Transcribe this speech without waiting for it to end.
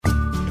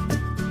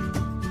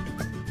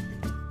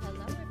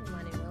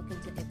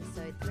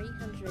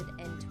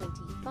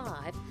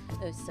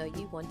Oh, so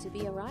you want to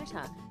be a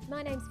writer?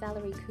 My name's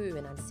Valerie Khoo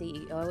and I'm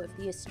CEO of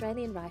the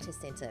Australian Writer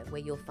Centre,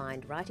 where you'll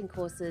find writing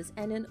courses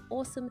and an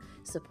awesome,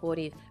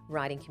 supportive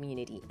writing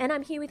community. And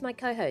I'm here with my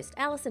co-host,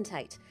 Alison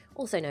Tate,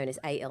 also known as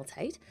A.L.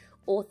 Tate,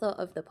 author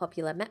of the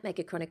popular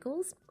Mapmaker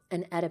Chronicles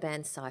and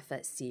Ataban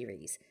Cypher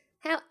series.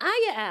 How are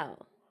you,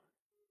 Al?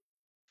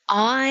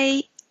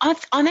 I'm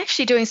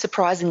actually doing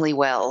surprisingly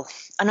well,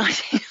 and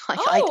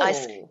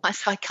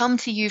I come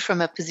to you from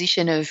a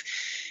position of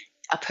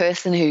a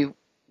person who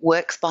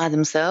works by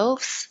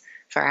themselves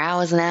for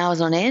hours and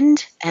hours on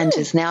end, and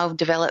has now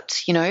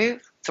developed,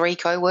 3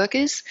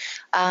 co-workers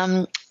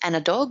and a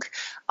dog.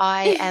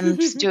 I am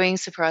doing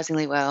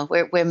surprisingly well.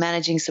 We're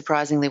managing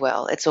surprisingly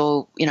well. It's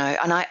all, and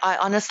I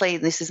honestly,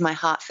 this is my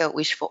heartfelt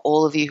wish for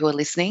all of you who are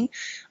listening.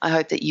 I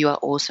hope that you are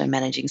also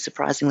managing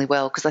surprisingly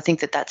well, because I think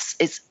that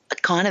it's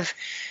kind of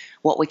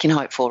what we can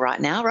hope for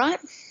right now, right?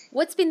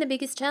 What's been the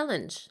biggest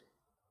challenge?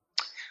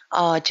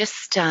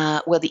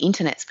 The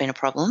internet's been a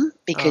problem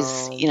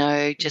because,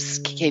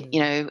 keep,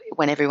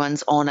 when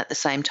everyone's on at the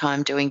same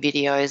time doing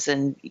videos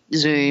and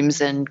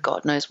Zooms and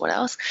God knows what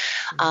else,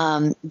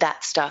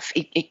 that stuff,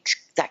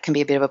 that can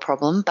be a bit of a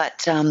problem,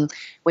 but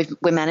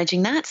we're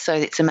managing that. So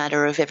it's a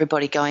matter of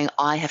everybody going,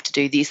 I have to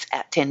do this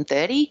at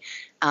 10:30.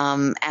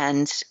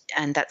 And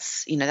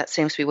that's, that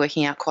seems to be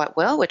working out quite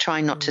well. We're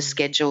trying not to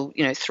schedule,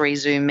 3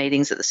 Zoom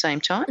meetings at the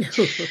same time,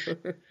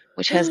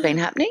 which has been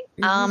happening.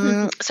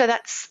 So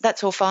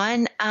that's all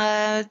fine.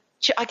 I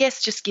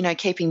guess just,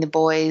 keeping the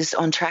boys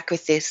on track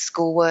with their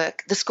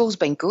schoolwork. The school's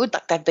been good.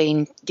 Like they've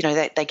been,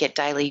 they get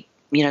daily,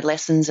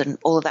 lessons and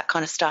all of that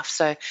kind of stuff.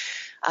 So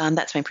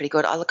that's been pretty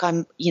good.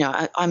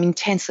 I'm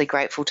intensely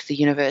grateful to the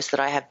universe that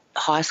I have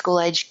high school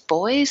age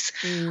boys,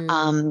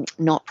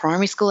 not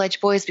primary school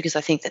age boys, because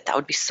I think that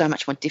would be so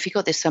much more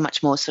difficult. There's so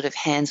much more sort of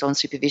hands-on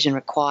supervision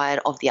required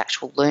of the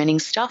actual learning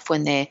stuff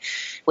when they're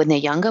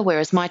younger.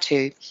 Whereas my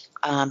two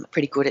are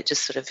pretty good at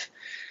just sort of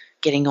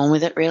getting on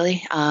with it,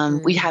 really.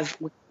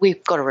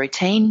 We've got a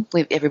routine.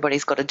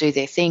 Everybody's got to do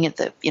their thing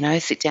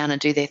sit down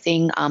and do their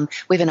thing.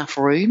 We have enough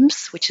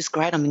rooms, which is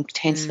great. I'm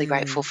intensely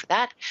grateful for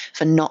that,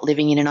 for not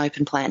living in an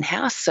open plan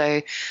house.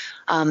 So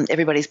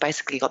everybody's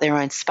basically got their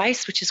own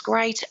space, which is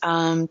great.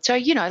 I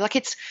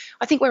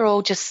think we're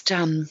all just,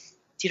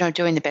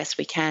 doing the best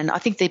we can. I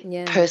think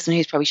the person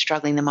who's probably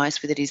struggling the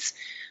most with it is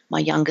my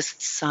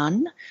youngest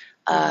son.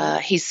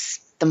 He's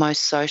the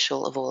most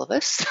social of all of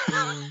us.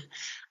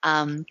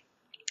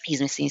 He's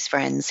missing his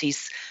friends.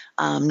 He's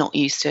not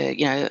used to,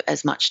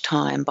 as much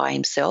time by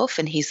himself,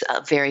 and he's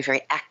a very,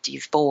 very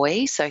active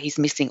boy, so he's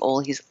missing all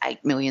his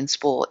 8 million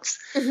sports.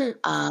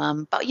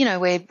 But,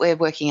 we're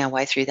working our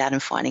way through that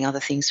and finding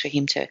other things for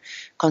him to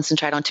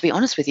concentrate on. To be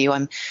honest with you,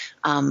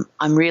 I'm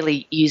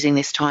really using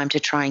this time to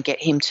try and get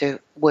him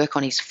to work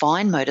on his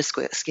fine motor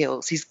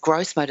skills. His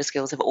gross motor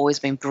skills have always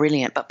been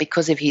brilliant, but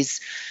because of his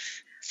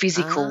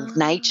physical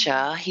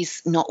nature,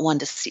 he's not one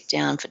to sit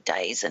down for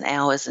days and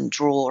hours and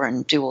draw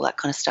and do all that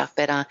kind of stuff.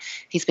 But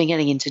he's been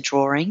getting into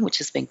drawing, which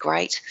has been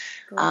great.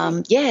 So,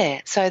 I'm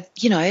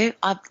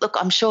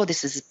sure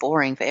this is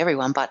boring for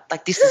everyone, but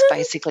this is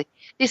basically,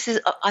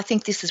 I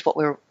think this is what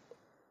we're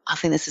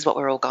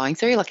all going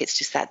through. Like, it's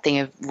just that thing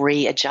of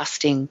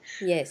readjusting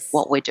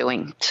what we're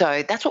doing.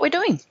 So that's what we're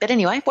doing. But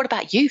anyway, what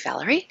about you,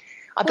 Valerie?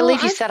 I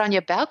believe you sat on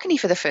your balcony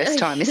for the first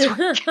time this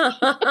week.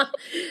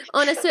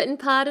 On a certain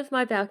part of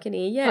my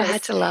balcony, yes. I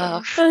had to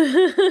laugh.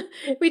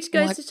 Which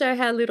goes to show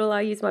how little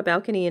I use my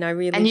balcony, and I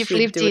really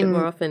should do it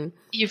more often.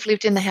 You've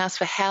lived in the house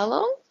for how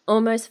long?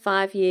 Almost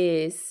 5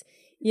 years.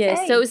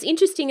 Yes, So it was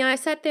interesting. I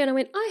sat there and I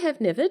went, I have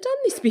never done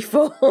this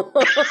before.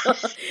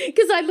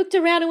 Because I looked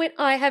around and went,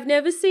 I have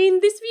never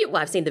seen this view.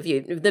 Well, I've seen the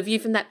view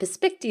from that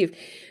perspective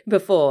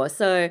before.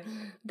 So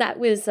that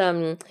was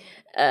an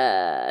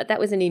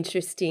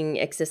interesting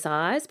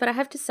exercise. But I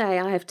have to say,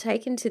 I have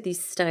taken to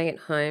this staying at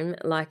home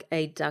like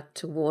a duck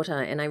to water.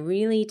 And I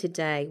really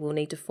today will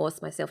need to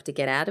force myself to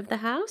get out of the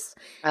house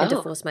and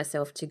to force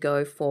myself to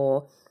go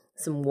for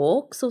some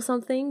walks or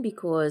something,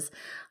 because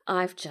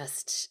I've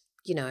just...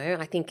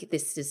 I think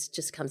this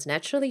just comes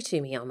naturally to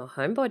me. I'm a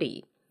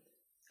homebody.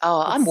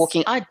 I'm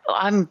walking.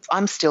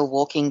 I'm still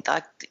walking.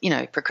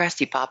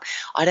 Procrasti-pup.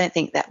 I don't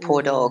think that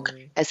poor dog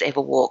has ever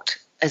walked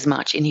as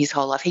much in his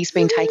whole life. He's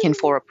been taken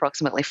for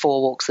approximately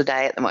 4 walks a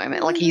day at the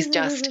moment. Like, he's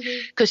just,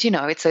 because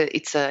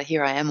it's a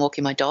here I am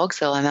walking my dog,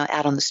 so I'm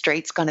out on the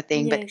streets kind of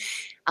thing. Yes.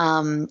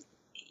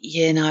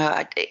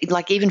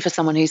 But even for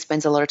someone who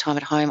spends a lot of time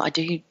at home, I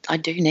do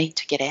need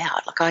to get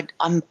out. Like,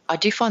 I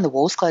do find the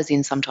walls close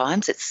in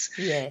sometimes.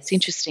 It's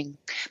interesting.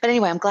 But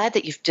anyway, I'm glad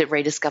that you've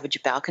rediscovered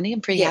your balcony.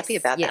 I'm pretty happy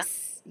about that.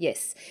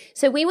 Yes.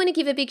 So we want to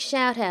give a big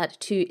shout out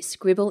to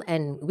Scribble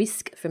and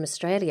Whisk from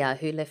Australia,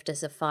 who left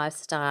us a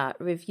 5-star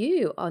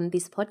review on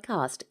this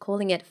podcast,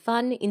 calling it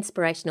fun,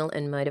 inspirational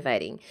and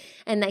motivating.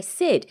 And they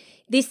said,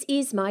 this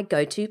is my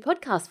go-to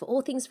podcast for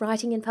all things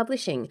writing and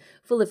publishing,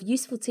 full of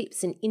useful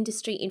tips and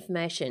industry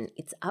information.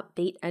 It's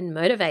upbeat and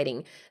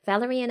motivating.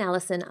 Valerie and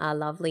Alison are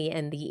lovely,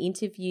 and the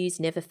interviews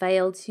never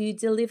fail to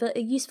deliver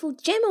a useful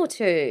gem or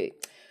two.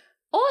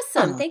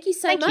 Awesome. Thank you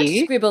so much,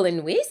 you. Scribble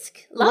and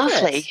Whisk.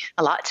 Lovely. It.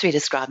 I like to be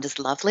described as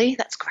lovely.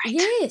 That's great.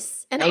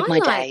 Yes. And Made my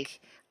day.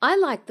 I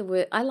like the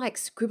word, I like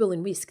Scribble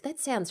and Whisk. That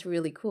sounds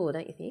really cool,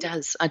 don't you think? It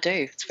does. I do.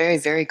 It's very,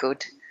 very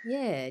good.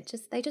 Yeah,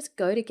 they just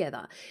go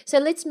together. So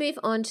let's move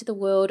on to the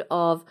world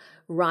of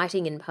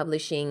writing and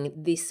publishing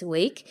this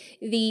week.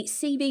 The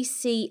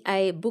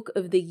CBCA Book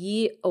of the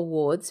Year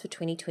Awards for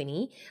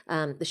 2020,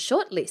 the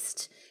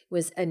shortlist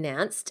was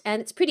announced,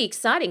 and it's pretty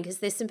exciting because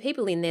there's some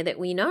people in there that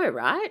we know,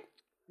 right?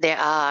 There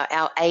are.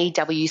 Our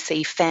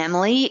AWC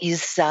family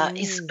is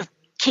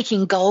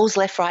kicking goals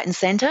left, right and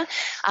centre.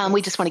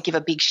 We just want to give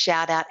a big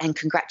shout out and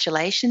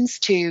congratulations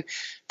to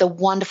the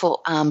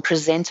wonderful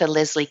presenter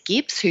Leslie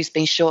Gibbs, who's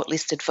been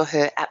shortlisted for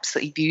her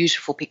absolutely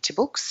beautiful picture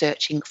book,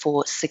 Searching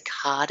for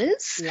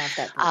Cicadas. Love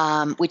that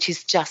book. Which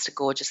is just a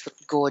gorgeous,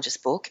 gorgeous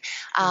book.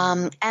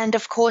 And,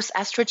 of course,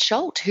 Astrid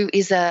Schult, who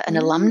is an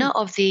alumna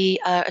of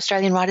the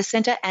Australian Writers'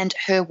 Centre, and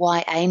her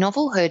YA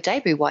novel, her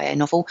debut YA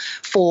novel,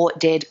 Four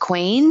Dead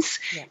Queens,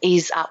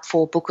 is up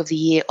for Book of the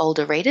Year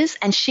Older Readers.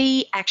 And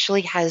she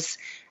actually has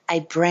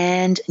a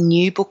brand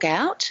new book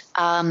out.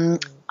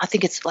 I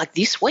think it's like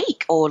this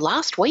week or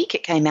last week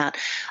it came out,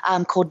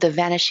 called The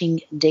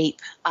Vanishing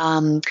Deep,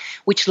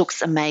 which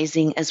looks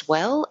amazing as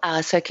well.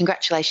 So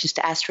congratulations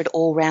to Astrid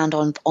all round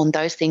on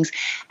those things.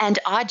 And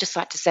I'd just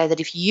like to say that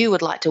if you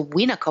would like to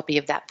win a copy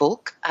of that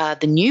book,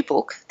 the new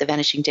book, The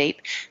Vanishing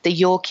Deep, the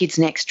Your Kids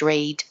Next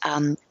Read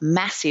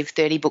massive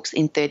 30 books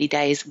in 30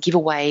 days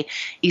giveaway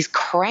is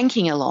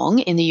cranking along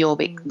in the Your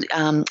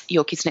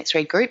Kids Next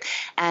Read group,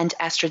 and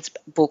Astrid's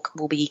book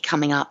will be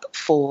coming up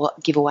for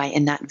giveaway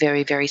in that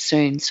very, very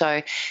soon.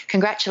 So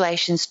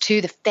congratulations to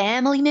the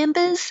family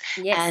members,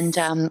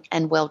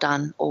 and well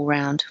done all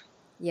round.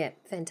 Yeah,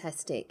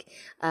 fantastic.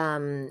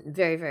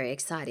 Very, very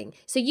exciting.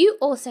 So you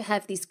also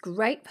have this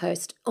great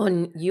post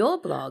on your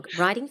blog,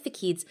 Writing for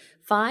Kids,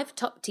 5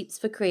 Top Tips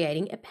for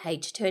Creating a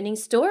Page-Turning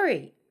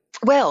Story.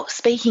 Well,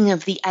 speaking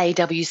of the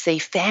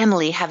AWC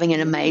family having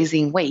an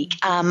amazing week,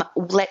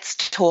 let's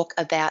talk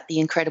about the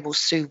incredible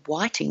Sue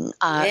Whiting,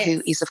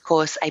 who is, of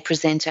course, a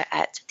presenter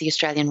at the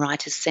Australian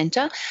Writers'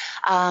 Centre.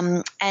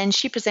 And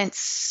she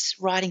presents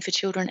writing for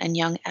children and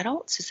young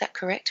adults. Is that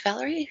correct,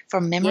 Valerie?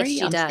 From memory? Yes,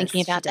 she I'm does.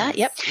 thinking about that.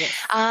 Yes.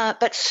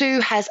 But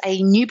Sue has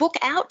a new book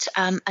out.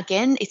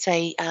 Again, it's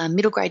a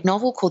middle grade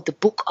novel called The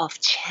Book of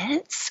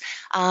Chance.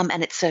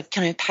 And it's a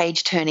kind of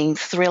page-turning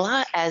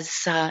thriller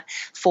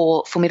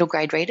for middle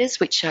grade readers,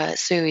 which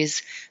Sue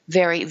is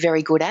very,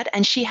 very good at.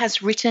 And she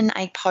has written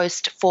a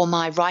post for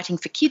my Writing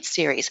for Kids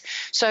series.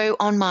 So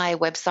on my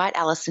website,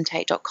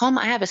 alisontate.com,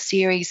 I have a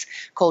series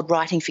called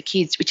Writing for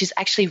Kids, which is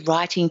actually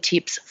writing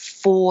tips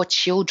for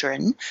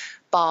children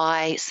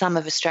by some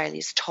of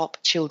Australia's top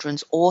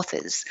children's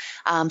authors.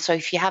 So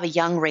if you have a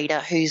young reader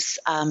who's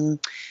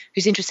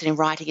interested in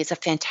writing, it's a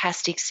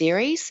fantastic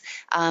series.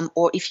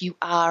 Or if you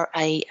are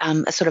a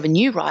sort of a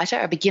new writer,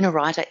 a beginner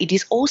writer, it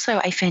is also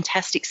a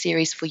fantastic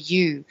series for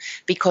you,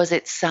 because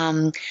it's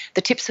the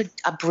tips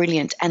are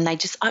brilliant, and they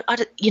just,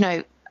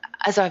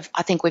 as I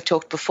think we've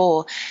talked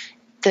before,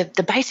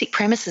 the basic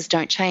premises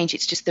don't change.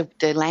 It's just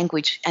the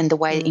language and the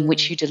way in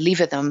which you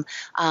deliver them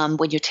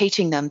when you're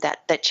teaching them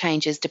that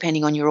changes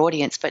depending on your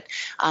audience. But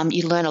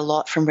you learn a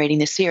lot from reading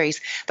this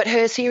series. But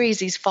her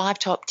series is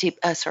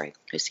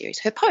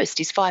her post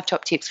is 5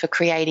 top tips for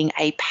creating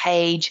a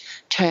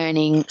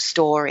page-turning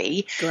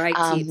story. Great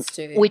tips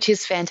too. Which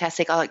is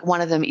fantastic. I like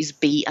one of them is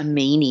be a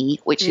meanie,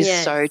 which is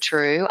so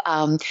true.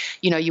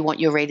 You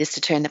want your readers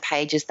to turn the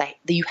pages.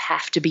 You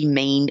have to be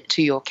mean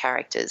to your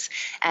characters.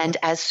 And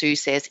as Sue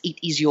says, it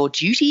is your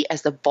duty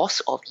as the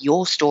boss of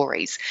your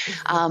stories.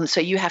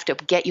 So you have to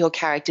get your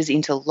characters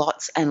into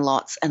lots and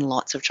lots and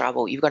lots of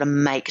trouble. You've got to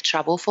make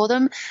trouble for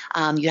them.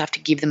 You have to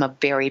give them a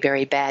very,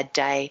 very bad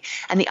day.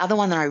 And the other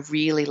one that I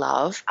really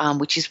love,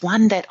 which is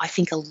one that I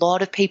think a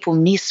lot of people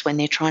miss when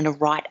they're trying to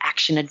write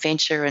action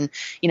adventure and,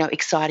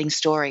 exciting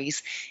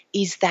stories,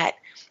 is that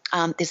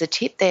there's a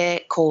tip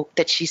there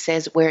that she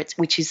says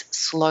which is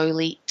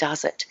slowly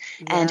does it.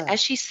 Yeah. And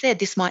as she said,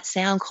 this might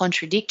sound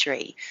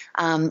contradictory,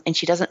 and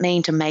she doesn't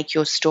mean to make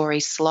your story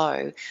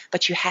slow,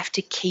 but you have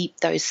to keep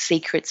those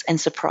secrets and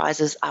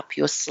surprises up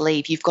your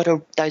sleeve.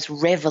 Those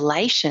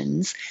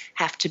revelations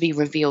have to be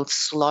revealed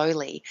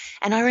slowly.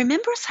 And I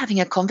remember us having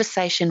a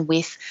conversation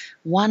with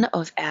one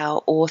of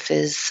our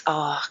authors.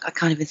 I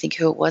can't even think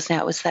who it was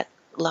now. It was that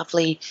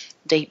lovely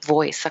deep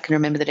voice. I can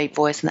remember the deep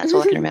voice, and that's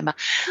all I can remember.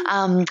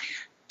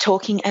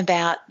 Talking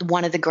about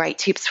one of the great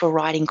tips for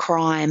writing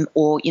crime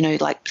or,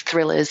 like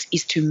thrillers,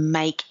 is to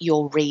make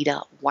your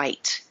reader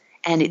wait.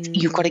 And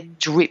you've got to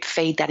drip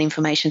feed that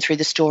information through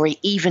the story,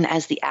 even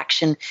as the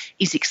action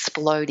is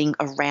exploding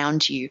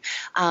around you.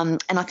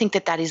 And I think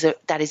that is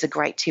a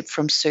great tip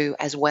from Sue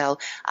as well.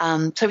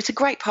 So it's a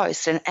great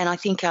post, and I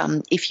think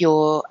if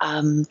you're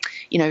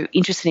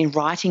interested in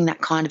writing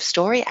that kind of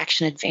story,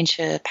 action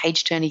adventure,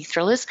 page turning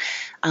thrillers,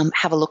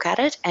 have a look at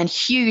it. And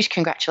huge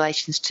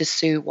congratulations to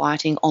Sue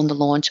Whiting on the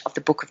launch of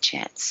the Book of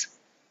Chance.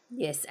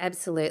 Yes,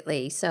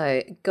 absolutely.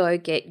 So go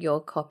get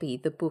your copy,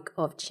 The Book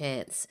of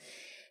Chance.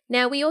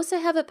 Now, we also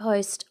have a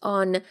post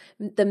on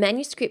the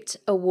manuscript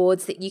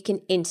awards that you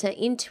can enter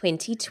in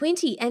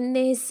 2020, and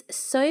there's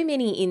so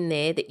many in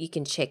there that you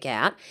can check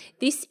out.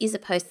 This is a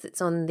post that's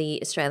on the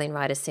Australian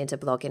Writers Centre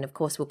blog, and of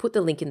course, we'll put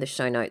the link in the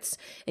show notes,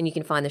 and you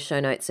can find the show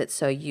notes at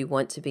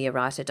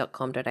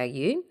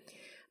soyouwanttobeawriter.com.au.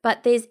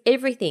 But there's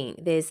everything.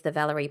 There's the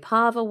Valerie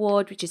Parv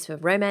Award, which is for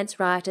romance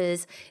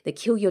writers, the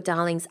Kill Your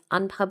Darlings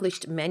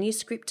Unpublished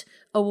Manuscript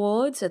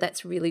Award, so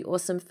that's really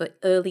awesome for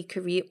early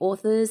career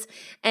authors,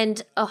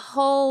 and a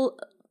whole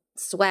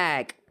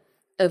swag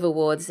of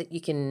awards that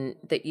you can,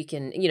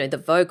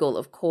 the Vogel,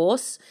 of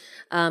course,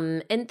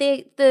 and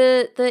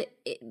the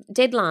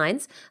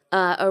deadlines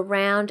are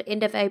around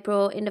end of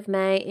April, end of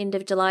May, end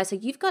of July, so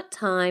you've got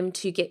time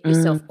to get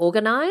yourself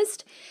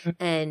organised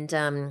and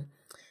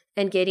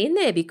get in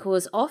there,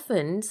 because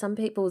often some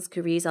people's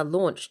careers are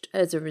launched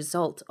as a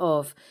result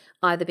of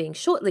either being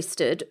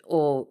shortlisted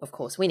or, of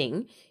course,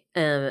 winning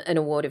an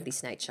award of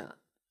this nature.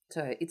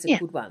 So it's a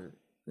good one.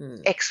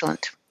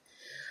 Excellent.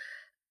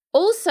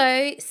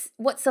 Also,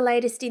 what's the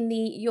latest in the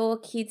Your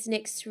Kids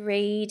Next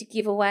Read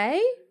giveaway?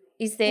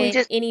 Is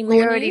there any more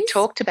We already news?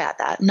 talked about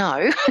that.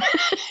 No.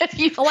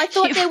 I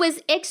thought there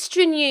was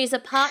extra news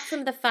apart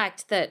from the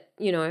fact that,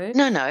 No,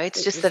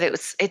 it's just that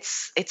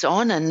it's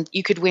on, and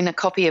you could win a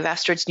copy of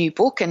Astrid's new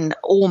book and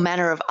all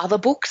manner of other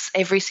books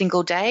every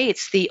single day.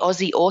 It's the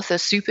Aussie Author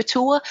Super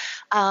Tour,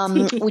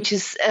 which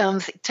is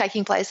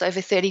taking place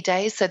over 30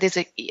 days. So there's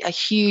a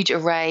huge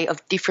array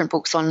of different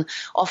books on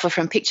offer,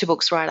 from picture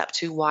books right up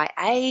to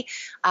YA.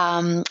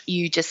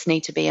 You just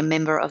need to be a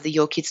member of the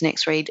Your Kids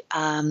Next Read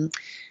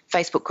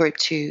Facebook group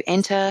to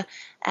enter,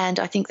 and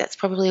I think that's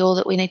probably all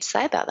that we need to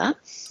say about that.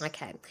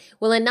 Okay.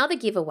 Well, another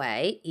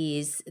giveaway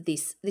is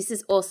this. This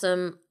is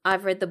awesome.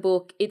 I've read the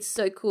book. It's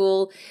so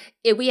cool.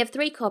 We have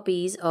 3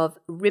 copies of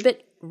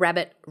Ribbit,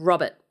 Rabbit,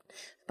 Robert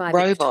by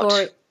Robot.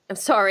 Victoria. I'm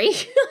sorry.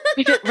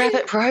 Ribbit,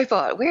 Rabbit,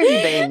 Robot. Where have you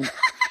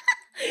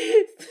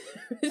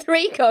been?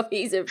 3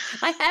 copies of.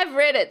 I have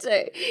read it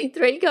too.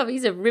 3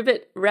 copies of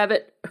Ribbit,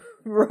 Rabbit,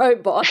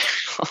 Robot.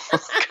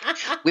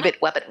 Wibbit,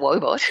 Wabbit,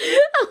 Wobot.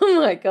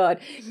 Oh, my God.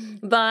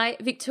 By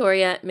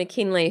Victoria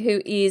McKinley,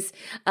 who is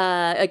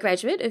a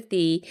graduate of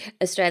the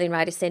Australian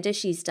Writers Centre.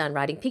 She's done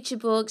writing picture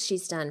books.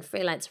 She's done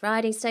freelance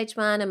writing stage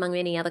 1, among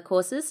many other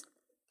courses.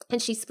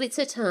 And she splits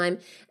her time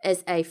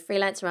as a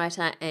freelance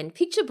writer and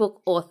picture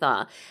book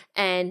author.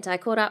 And I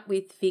caught up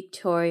with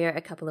Victoria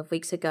a couple of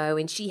weeks ago,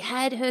 and she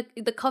had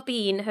the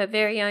copy in her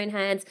very own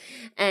hands.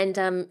 And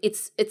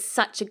it's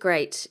such a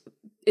great...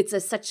 It's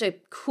such a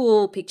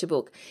cool picture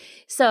book.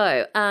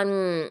 So,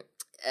 a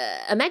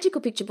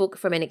magical picture book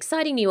from an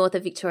exciting new author,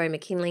 Victoria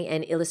McKinley,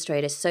 and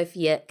illustrator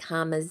Sophia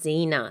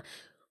Karmazina.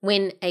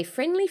 When a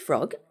friendly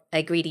frog,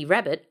 a greedy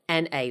rabbit,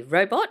 and a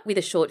robot with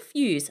a short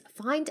fuse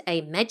find a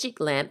magic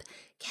lamp,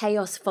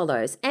 chaos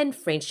follows and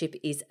friendship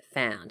is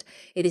found.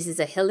 This is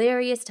a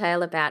hilarious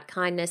tale about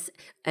kindness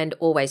and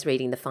always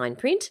reading the fine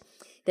print.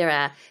 There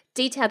are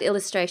detailed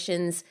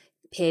illustrations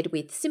paired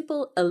with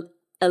simple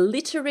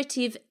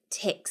alliterative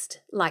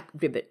text like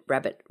Ribbit,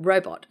 Rabbit,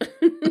 Robot.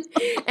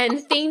 And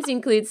themes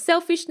include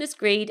selfishness,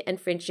 greed,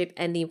 and friendship,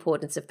 and the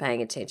importance of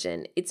paying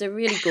attention. It's a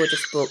really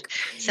gorgeous book.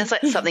 Sounds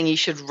like something you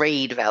should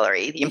read,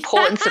 Valerie. The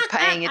importance of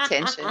paying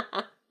attention.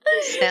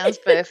 Sounds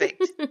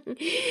perfect.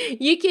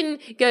 You can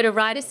go to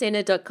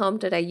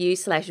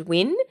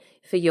writercentre.com.au/win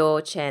for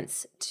your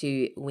chance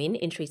to win.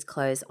 Entries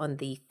close on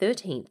the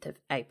 13th of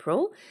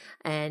April.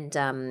 And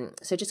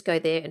so just go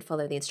there and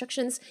follow the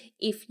instructions.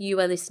 If you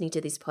are listening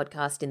to this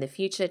podcast in the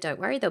future, don't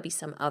worry, there'll be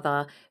some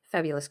other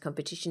fabulous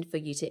competition for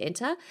you to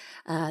enter.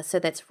 So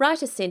that's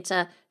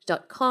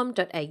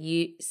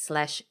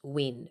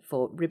writercentre.com.au/win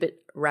for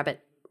Ribbit,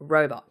 Rabbit,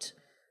 Robot.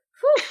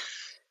 Whew.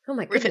 Oh,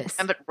 my goodness.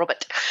 Rabbit,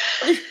 Robert.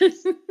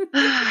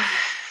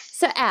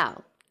 So,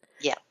 Al.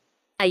 Yeah.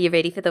 Are you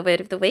ready for the word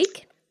of the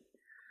week?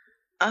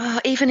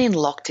 Even in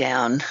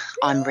lockdown,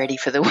 I'm ready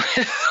for the word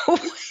of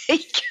the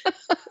week.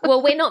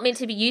 Well, we're not meant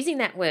to be using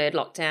that word,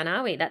 lockdown,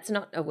 are we? That's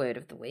not a word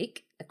of the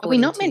week. Are we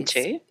not meant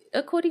to?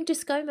 According to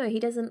ScoMo, he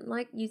doesn't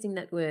like using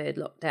that word,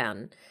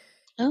 lockdown.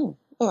 Oh,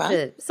 all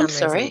right. I'm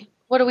sorry. Reason.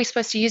 What are we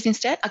supposed to use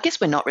instead? I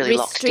guess we're not really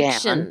locked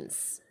down.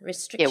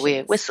 Restrictions. Yeah,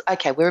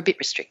 we're a bit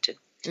restricted.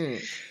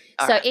 Mm.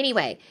 So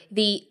anyway,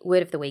 the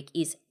word of the week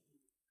is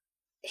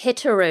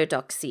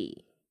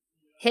heterodoxy.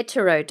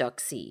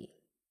 Heterodoxy.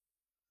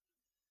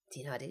 Do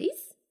you know what it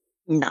is?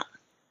 No.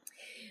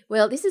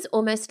 Well, this is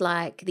almost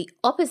like the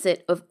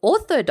opposite of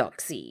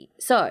orthodoxy.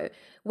 So,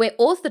 where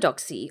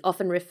orthodoxy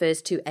often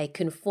refers to a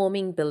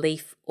conforming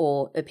belief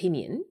or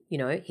opinion,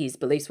 his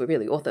beliefs were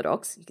really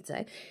orthodox, you could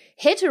say,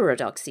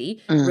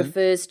 heterodoxy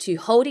refers to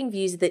holding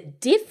views that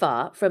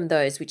differ from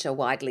those which are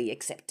widely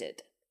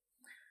accepted.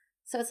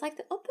 So it's like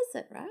the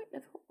opposite, right,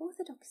 of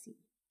orthodoxy.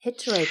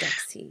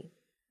 Heterodoxy.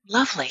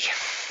 Lovely.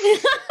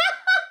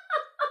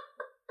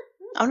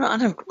 I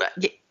don't.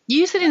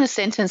 Use it in a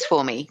sentence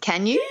for me,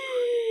 can you?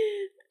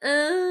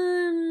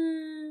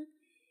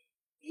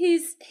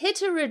 His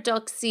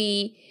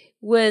heterodoxy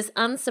was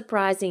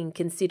unsurprising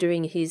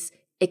considering his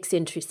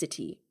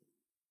eccentricity.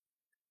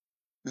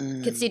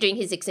 considering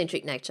his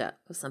eccentric nature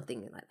or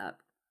something like that.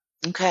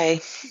 Okay.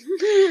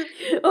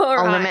 All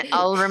right.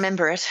 I'll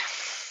remember it.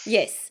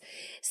 Yes.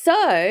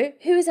 So,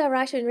 who is our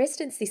writer in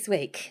residence this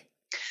week?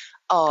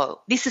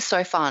 Oh, this is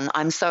so fun.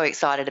 I'm so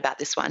excited about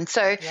this one.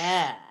 So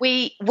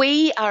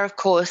we are, of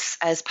course,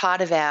 as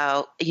part of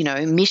our,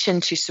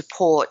 mission to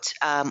support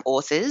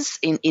authors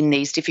in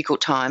these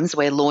difficult times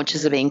where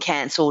launches are being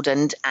cancelled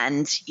and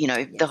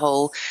the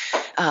whole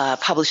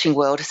publishing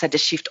world has had to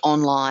shift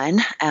online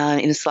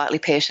in a slightly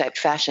pear-shaped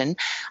fashion.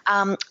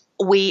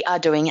 We are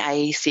doing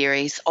a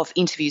series of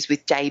interviews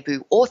with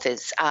debut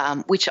authors,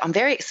 which I'm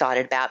very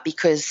excited about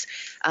because,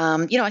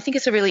 I think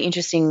it's a really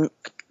interesting –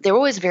 they're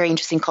always very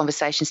interesting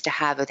conversations to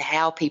have with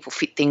how people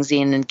fit things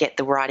in and get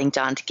the writing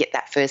done to get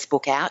that first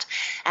book out.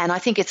 And I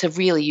think it's a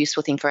really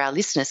useful thing for our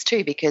listeners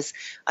too, because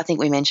I think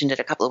we mentioned it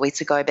a couple of weeks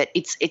ago, but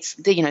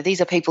these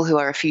are people who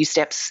are a few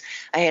steps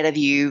ahead of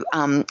you,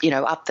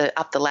 up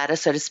the ladder,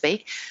 so to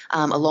speak,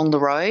 along the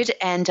road.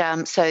 And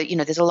so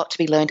there's a lot to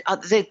be learned.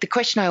 The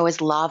question I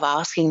always love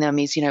asking them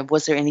is,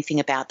 was there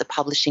anything about the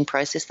publishing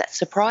process that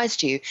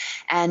surprised you?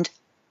 And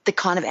the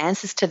kind of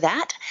answers to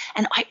that.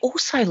 And I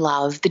also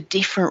love the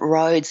different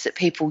roads that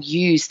people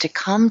use to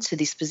come to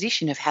this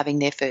position of having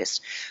their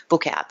first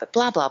book out. But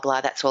blah, blah,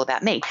 blah, that's all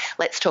about me.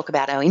 Let's talk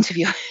about our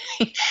interview.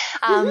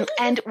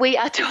 And we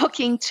are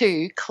talking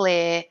to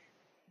Claire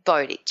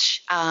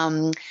Bowditch,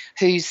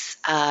 whose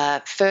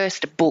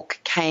first book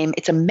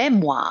it's a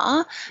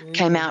memoir,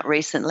 came out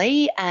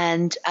recently.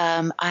 And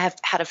I have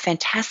had a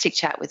fantastic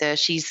chat with her.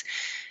 She's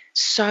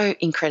so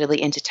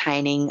incredibly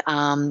entertaining,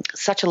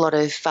 such a lot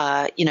of,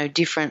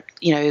 different,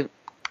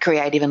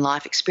 creative and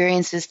life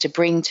experiences to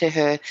bring to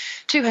her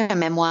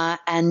memoir.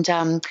 And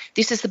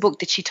this is the book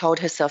that she told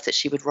herself that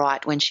she would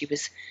write when she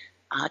was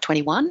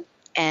 21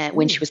 and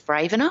when she was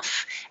brave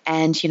enough.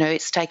 And,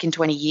 it's taken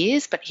 20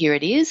 years, but here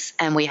it is.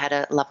 And we had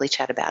a lovely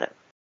chat about it.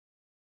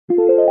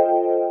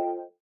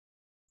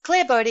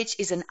 Claire Bowditch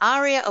is an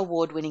ARIA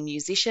Award-winning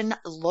musician,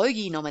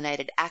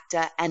 Logie-nominated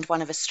actor, and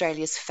one of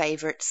Australia's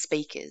favourite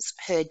speakers.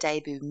 Her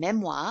debut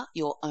memoir,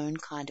 Your Own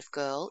Kind of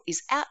Girl,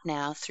 is out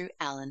now through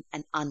Allen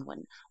and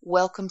Unwin.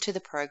 Welcome to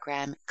the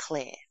program,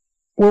 Claire.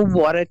 Well,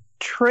 what a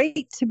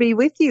treat to be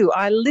with you.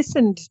 I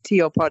listened to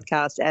your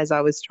podcast as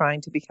I was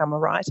trying to become a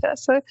writer,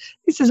 so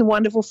this is a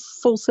wonderful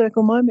full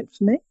circle moment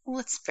for me. Well,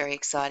 it's very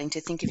exciting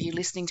to think of you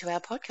listening to our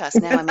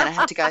podcast. Now I'm going to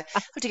have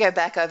to go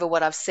back over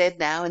what I've said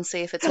now and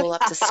see if it's all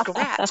up to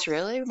scratch,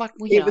 really.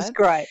 It was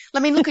great.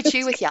 Let me look at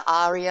you with your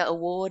ARIA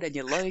Award and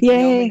your Logie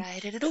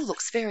nominated. It all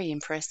looks very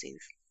impressive.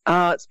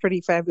 Oh, it's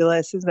pretty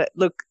fabulous, isn't it?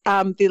 Look,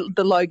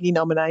 the Logie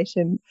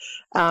nomination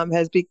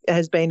has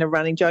been a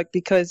running joke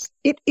because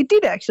it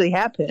did actually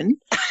happen.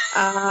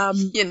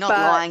 You're not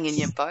lying in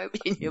your bio.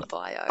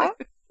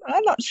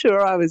 I'm not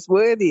sure I was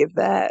worthy of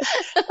that.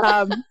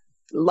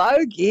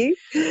 Logie.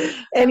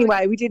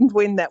 Anyway, we didn't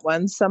win that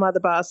one. Some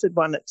other bastard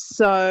won it.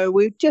 So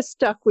we've just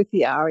stuck with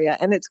the ARIA,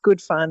 and it's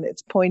good fun.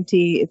 It's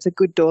pointy. It's a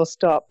good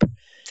doorstop.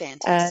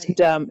 Fantastic.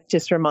 And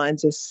just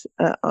reminds us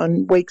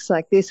on weeks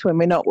like this when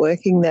we're not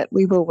working that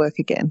we will work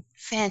again.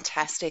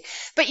 Fantastic.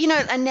 But,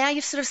 and now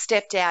you've sort of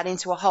stepped out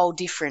into a whole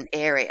different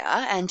area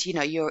and,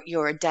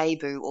 you're a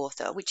debut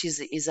author, which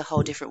is a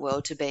whole different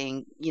world to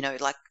being,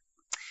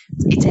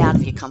 it's out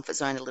of your comfort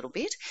zone a little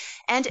bit.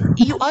 And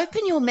you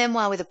open your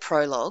memoir with a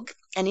prologue,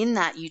 and in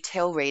that you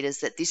tell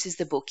readers that this is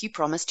the book you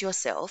promised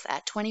yourself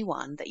at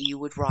 21 that you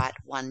would write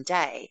one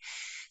day.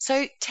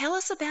 So tell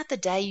us about the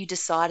day you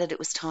decided it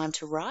was time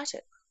to write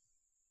it.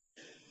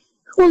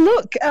 Well,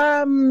 look,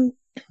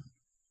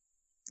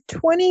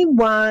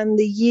 21,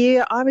 the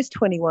year I was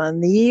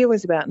 21, the year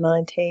was about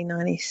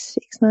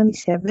 1996,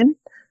 97.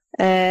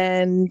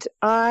 And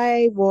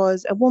I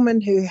was a woman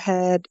who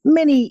had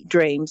many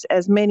dreams,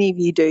 as many of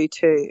you do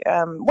too.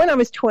 When I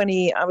was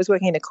 20, I was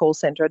working in a call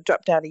centre. I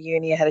dropped out of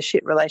uni. I had a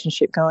shit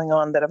relationship going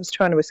on that I was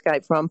trying to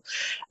escape from.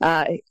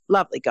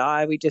 Lovely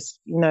guy. We just,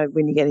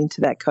 when you get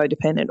into that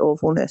codependent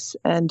awfulness,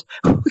 and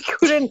we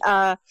couldn't,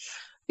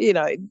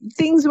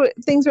 things were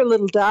a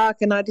little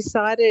dark, and I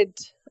decided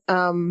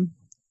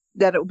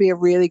that it would be a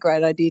really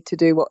great idea to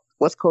do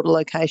what's called a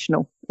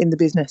locational in the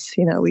business.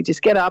 We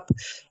just get up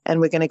and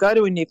we're going to go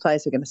to a new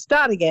place, we're going to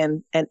start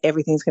again, and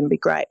everything's going to be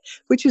great,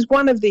 which is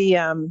one of the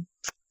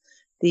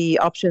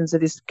options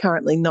that is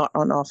currently not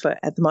on offer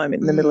at the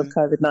moment in the middle of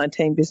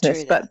COVID-19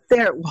 business. But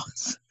there it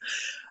was.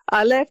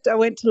 I left, I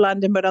went to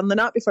London, but on the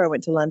night before I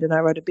went to London, I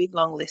wrote a big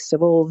long list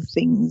of all the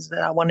things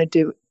that I wanted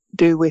to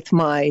do with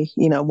my,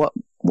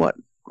 what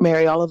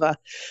Mary Oliver,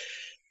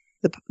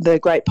 the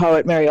great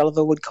poet Mary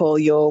Oliver, would call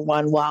your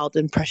one wild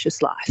and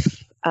precious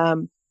life.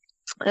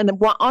 And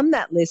on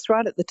that list,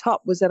 right at the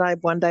top, was that I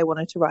one day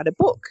wanted to write a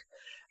book.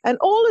 And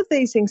all of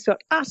these things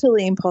felt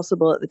utterly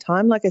impossible at the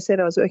time. Like I said,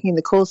 I was working in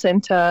the call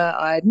centre.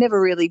 I had never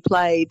really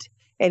played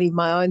any of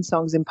my own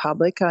songs in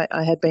public.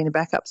 I had been a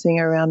backup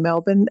singer around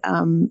Melbourne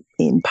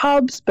in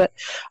pubs, but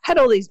I had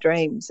all these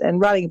dreams,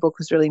 and writing a book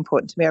was really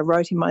important to me. I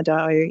wrote in my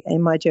diary,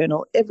 in my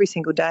journal, every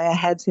single day. I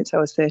had since I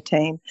was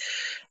 13,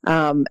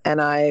 and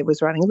I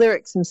was writing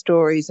lyrics and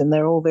stories, and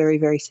they're all very,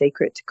 very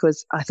secret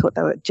because I thought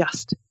they were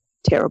just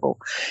terrible.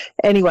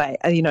 Anyway,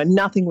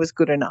 nothing was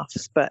good enough,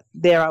 but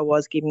there I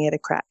was giving it a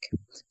crack.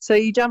 So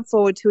you jump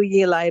forward to a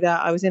year later,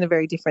 I was in a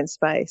very different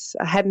space.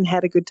 I hadn't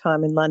had a good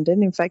time in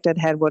London. In fact, I'd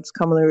had what's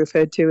commonly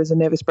referred to as a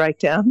nervous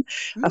breakdown,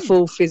 a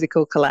full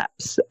physical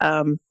collapse.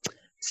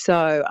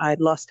 So I'd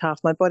lost half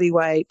my body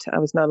weight. I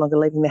was no longer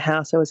leaving the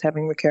house. I was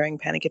having recurring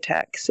panic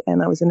attacks,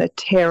 and I was in a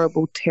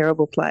terrible,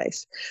 terrible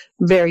place,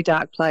 very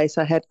dark place.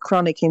 I had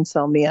chronic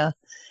insomnia,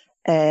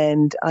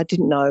 and I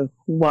didn't know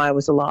why I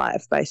was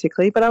alive,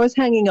 basically. But I was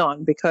hanging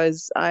on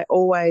because I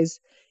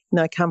always,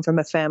 come from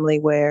a family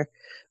where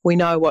we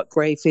know what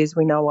grief is,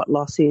 we know what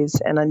loss is,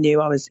 and I knew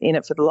I was in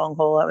it for the long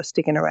haul. I was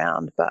sticking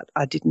around, but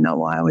I didn't know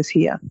why I was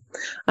here.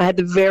 I had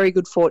the very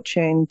good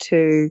fortune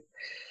to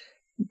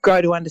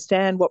grow to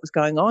understand what was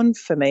going on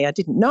for me. I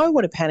didn't know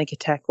what a panic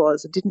attack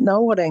was. I didn't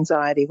know what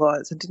anxiety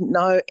was. I didn't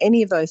know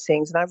any of those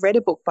things. And I read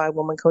a book by a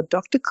woman called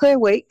Dr. Claire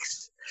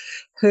Weekes,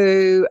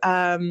 who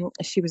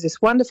she was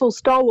this wonderful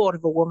stalwart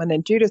of a woman,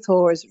 and Judith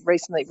Orr has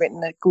recently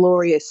written a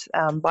glorious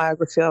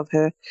biography of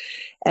her,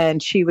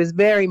 and she was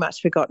very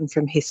much forgotten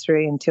from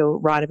history until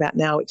right about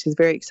now, which is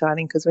very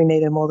exciting because we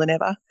need her more than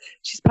ever.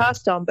 She's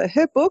passed on, but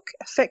her book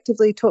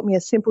effectively taught me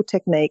a simple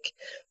technique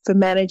for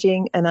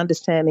managing and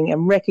understanding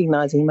and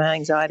recognising my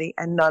anxiety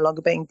and no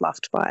longer being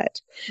bluffed by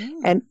it.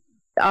 And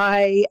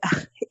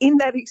in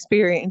that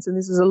experience, and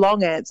this is a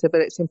long answer, but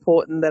it's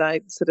important that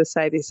I sort of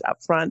say this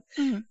up front,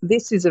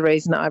 this is the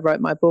reason I wrote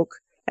my book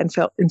and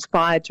felt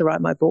inspired to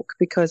write my book,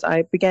 because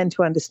I began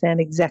to understand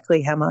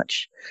exactly how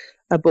much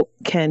a book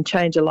can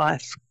change a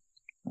life,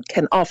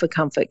 can offer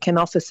comfort, can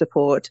offer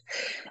support.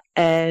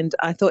 And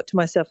I thought to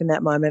myself in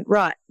that moment,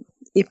 right,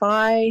 if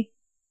I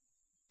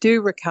do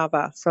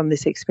recover from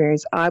this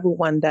experience, I will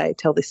one day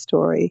tell this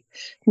story.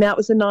 Now, it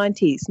was the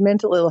 90s.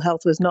 Mental ill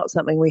health was not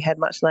something we had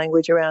much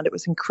language around. It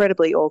was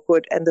incredibly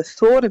awkward. And the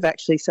thought of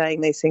actually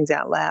saying these things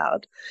out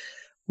loud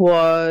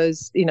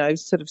was,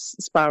 sort of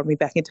spiraled me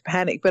back into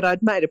panic. But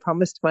I'd made a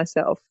promise to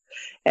myself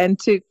and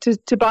to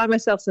buy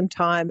myself some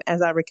time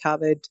as I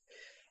recovered.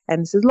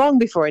 And this is long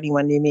before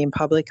anyone knew me in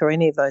public or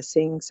any of those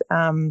things.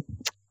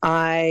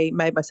 I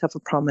made myself a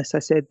promise. I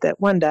said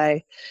that one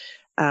day,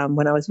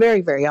 when I was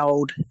very, very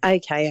old,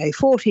 aka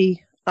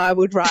 40, I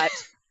would write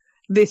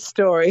this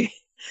story.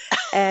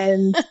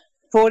 And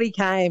 40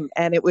 came,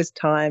 and it was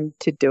time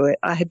to do it.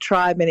 I had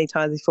tried many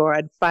times before.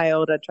 I'd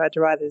failed. I tried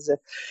to write it as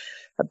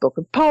a book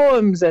of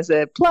poems, as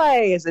a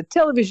play, as a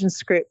television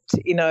script,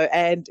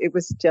 and it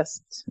was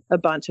just a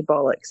bunch of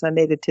bollocks. I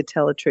needed to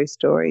tell a true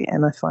story,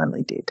 and I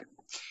finally did.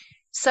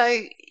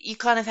 So you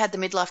kind of had the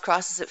midlife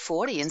crisis at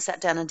 40 and sat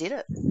down and did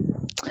it?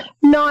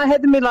 No, I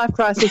had the midlife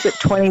crisis at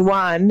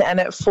 21, and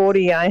at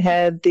 40 I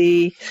had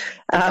the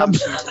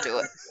gumption to do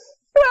it.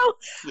 Well,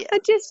 yeah. I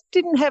just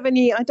didn't have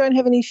any. I don't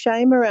have any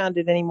shame around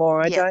it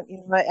anymore. I don't,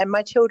 and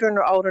my children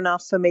are old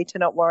enough for me to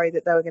not worry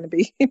that they were going to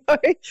be,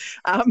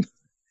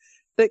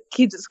 the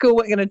kids at school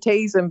weren't going to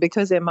tease them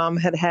because their mum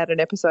had had an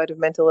episode of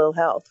mental ill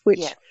health.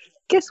 Which,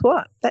 guess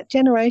what? This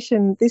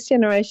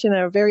generation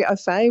are very au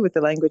fait with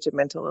the language of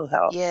mental ill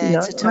health.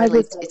 Yeah,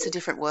 it's a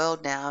different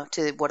world now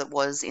to what it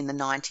was in the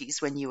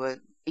 90s when you were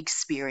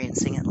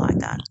experiencing it like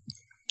that.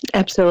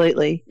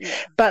 Absolutely. Yeah.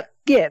 But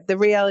the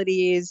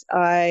reality is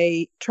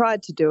I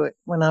tried to do it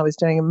when I was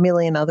doing a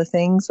million other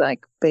things,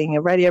 like being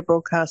a radio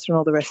broadcaster and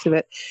all the rest of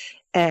it.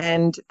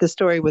 And the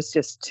story was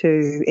just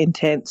too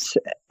intense.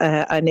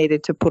 I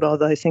needed to put all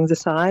those things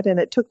aside. And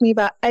it took me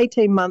about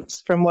 18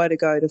 months from where to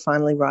go to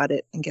finally write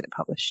it and get it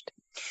published.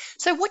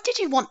 So what did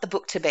you want the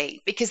book to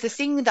be? Because the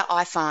thing that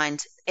I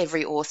find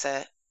every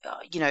author,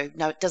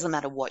 no, it doesn't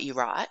matter what you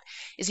write,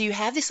 is you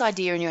have this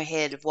idea in your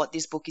head of what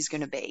this book is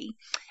going to be,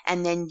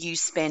 and then you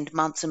spend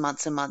months and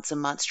months and months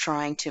and months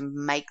trying to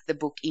make the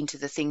book into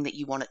the thing that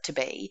you want it to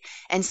be.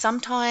 And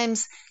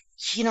sometimes,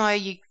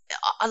 I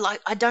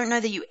don't know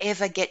that you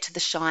ever get to the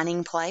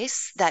shining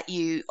place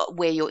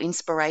where your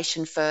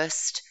inspiration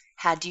first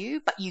had you,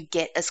 but you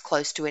get as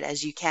close to it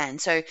as you can.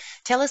 So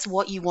tell us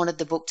what you wanted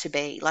the book to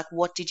be. Like,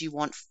 what did you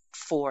want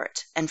for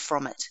it and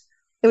from it?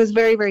 It was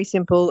very, very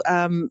simple.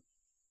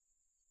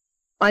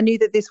 I knew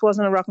that this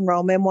wasn't a rock and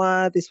roll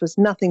memoir. This was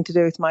nothing to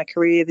do with my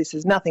career. This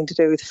has nothing to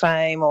do with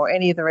fame or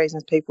any of the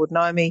reasons people would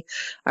know me.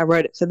 I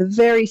wrote it for the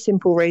very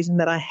simple reason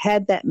that I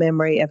had that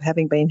memory of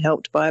having been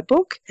helped by a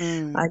book.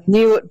 I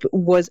knew it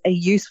was a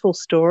useful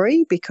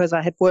story because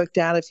I had worked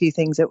out a few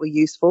things that were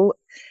useful.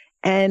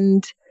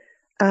 And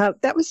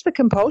that was the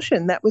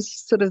compulsion. That was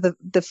sort of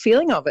the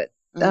feeling of it.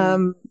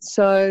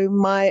 So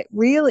my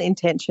real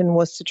intention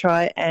was to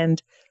try and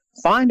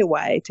find a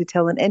way to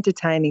tell an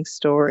entertaining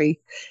story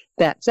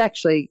that's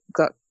actually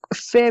got a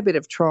fair bit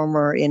of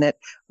trauma in it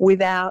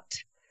without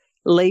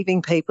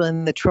leaving people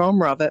in the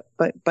trauma of it,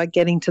 but by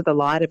getting to the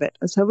light of it.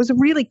 So it was a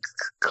really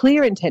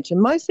clear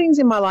intention. Most things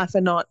in my life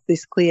are not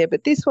this clear,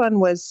 but this one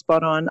was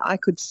spot on. I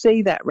could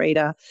see that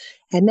reader,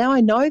 and now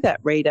I know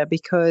that reader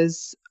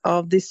because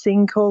of this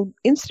thing called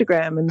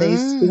Instagram and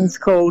these things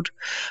called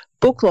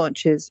book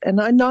launches.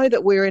 And I know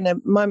that we're in a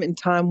moment in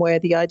time where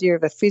the idea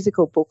of a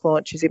physical book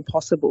launch is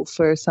impossible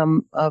for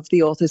some of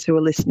the authors who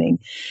are listening.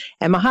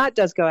 And my heart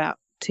does go out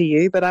to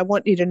you, but I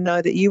want you to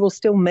know that you will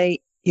still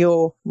meet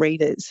your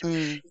readers.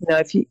 You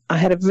know, I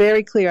had a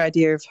very clear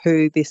idea of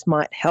who this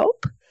might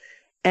help.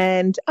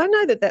 And I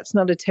know that that's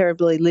not a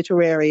terribly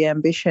literary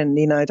ambition,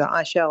 you know,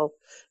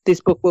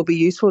 this book will be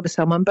useful to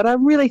someone, but I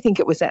really think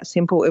it was that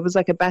simple. It was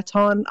like a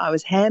baton. I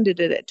was handed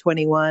it at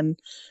 21.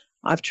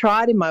 I've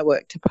tried in my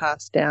work to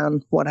pass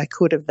down what I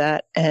could of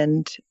that,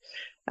 and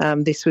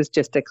this was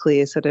just a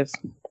clear sort of,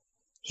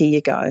 here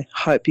you go.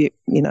 Hope you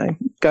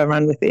go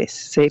run with this,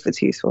 see if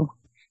it's useful.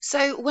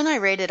 So when I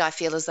read it, I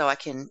feel as though I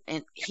can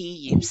hear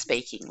you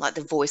speaking, like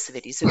the voice of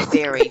it is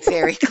very,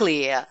 very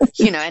clear,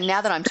 you know, and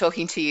now that I'm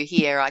talking to you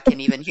here, I can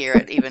even hear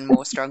it even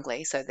more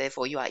strongly. So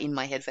therefore you are in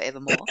my head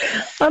forevermore.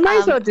 I may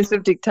as well just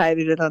have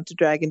dictated it onto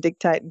Dragon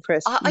Dictate and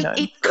press.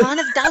 It kind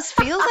of does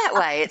feel that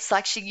way. It's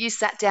like you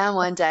sat down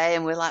one day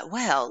and we're like,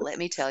 well, let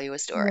me tell you a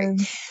story.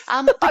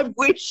 I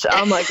wish.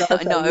 Oh, my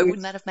God. No,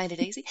 wouldn't that have made it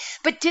easy?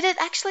 But did it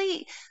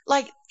actually,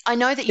 like, I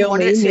know that you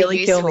wanted it to be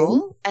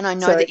useful, and I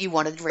know that you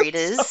wanted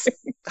readers.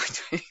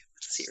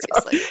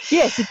 Seriously.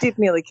 Yes, it did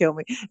nearly kill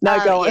me.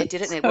 No, go on. Yeah,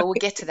 did it? Well, we'll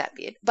get to that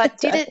bit. But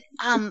did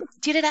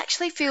it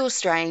actually feel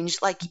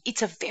strange? Like,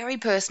 it's a very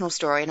personal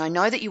story, and I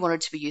know that you wanted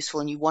it to be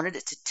useful and you wanted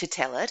it to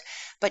tell it,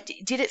 but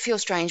did it feel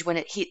strange when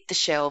it hit the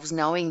shelves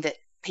knowing that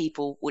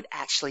people would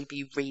actually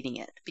be reading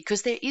it?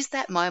 Because there is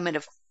that moment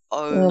of,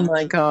 oh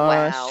my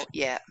gosh. Wow,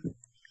 yeah.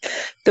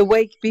 The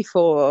week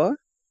before,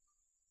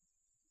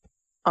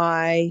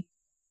 I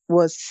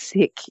was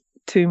sick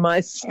to my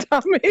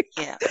stomach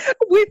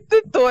with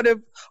the thought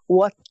of,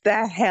 what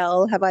the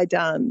hell have I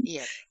done?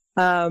 Yeah.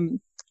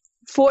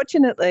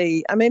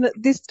 Fortunately, I mean,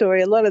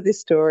 a lot of this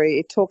story,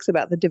 it talks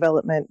about the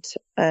development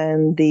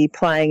and the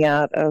playing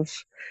out of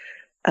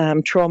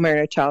trauma in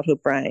a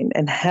childhood brain,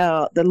 and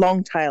how the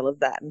long tail of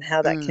that, and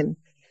how that can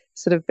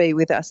sort of be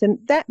with us. And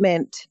that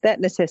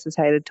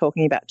necessitated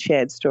talking about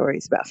shared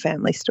stories, about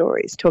family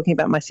stories, talking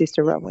about my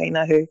sister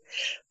Rowena, who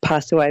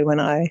passed away when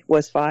I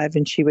was 5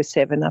 and she was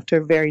 7 after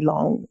a very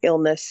long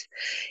illness,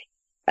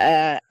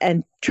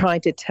 and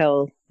trying to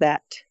tell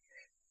that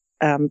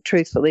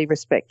truthfully,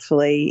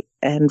 respectfully,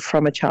 and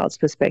from a child's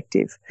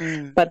perspective.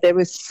 But there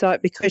was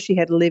because she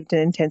had lived in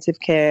intensive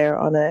care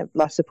on a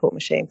life support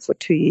machine for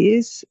 2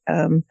 years,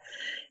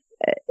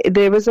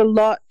 there was a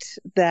lot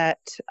that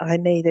I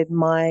needed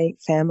my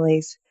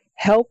family's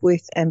help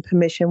with and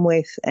permission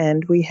with,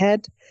 and we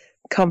had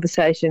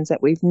conversations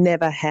that we've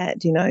never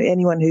had. You know,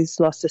 anyone who's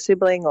lost a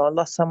sibling or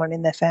lost someone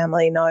in their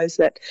family knows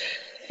that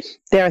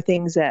there are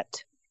things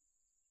that,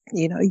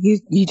 you know,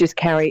 you just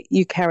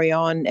carry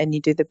on and you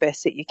do the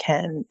best that you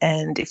can,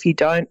 and if you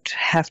don't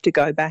have to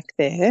go back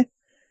there,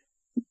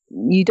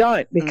 you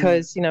don't,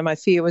 because, you know, my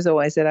fear was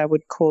always that I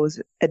would cause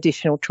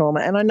additional trauma.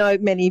 And I know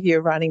many of you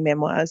are writing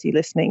memoirs, you're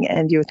listening,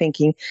 and you're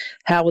thinking,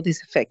 how will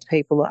this affect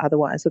people or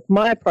otherwise? Look,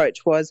 my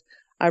approach was,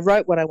 I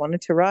wrote what I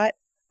wanted to write.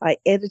 I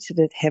edited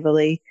it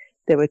heavily.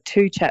 There were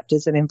 2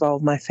 chapters that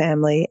involved my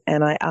family,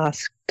 and I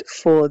asked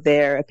for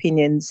their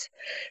opinions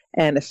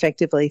and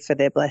effectively for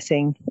their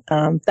blessing.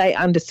 They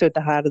understood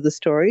the heart of the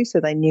story,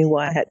 so they knew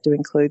why I had to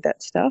include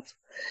that stuff.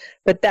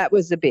 But that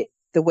was a bit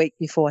the week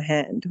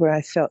beforehand where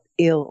I felt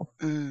ill.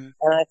 And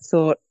I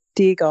thought,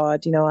 dear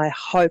God, you know, I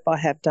hope I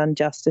have done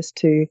justice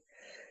to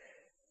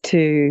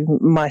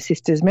my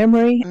sister's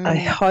memory. I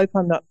hope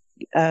I'm not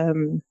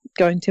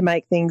going to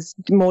make things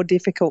more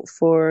difficult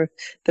for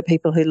the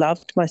people who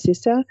loved my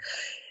sister.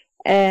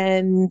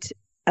 And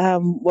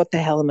what the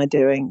hell am I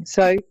doing?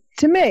 So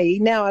to me,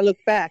 now I look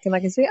back and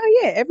I can say, oh,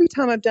 yeah, every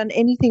time I've done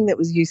anything that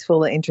was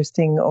useful or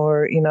interesting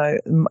or, you know,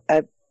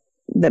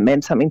 that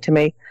meant something to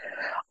me,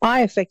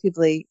 I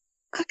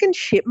can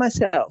shit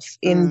myself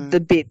in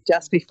the bit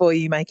just before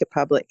you make it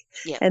public.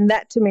 Yep. And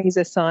that to me is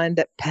a sign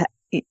that,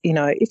 you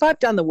know, if I've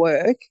done the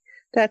work,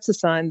 that's a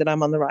sign that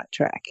I'm on the right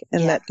track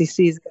and that this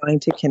is going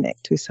to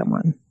connect with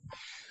someone.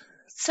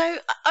 So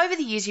over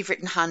the years, you've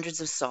written hundreds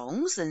of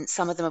songs and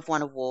some of them have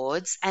won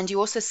awards. And you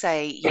also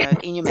say, you know,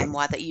 in your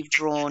memoir that you've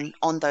drawn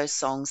on those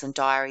songs and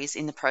diaries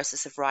in the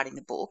process of writing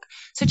the book.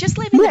 So just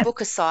leaving the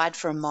book aside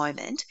for a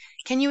moment,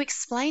 can you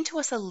explain to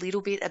us a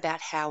little bit about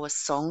how a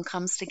song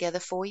comes together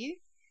for you?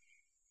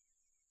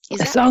 Is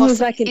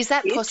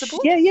that possible?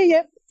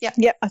 Yeah.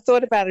 I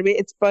thought about it a bit.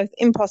 It's both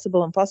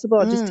impossible and possible.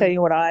 I'll just tell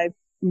you what I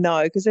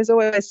know, because there's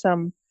always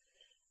some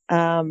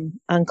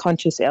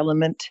unconscious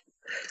element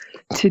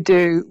to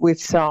do with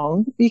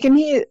song. You can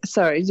hear,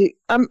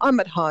 I'm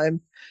at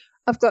home.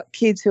 I've got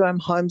kids who I'm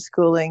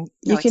homeschooling.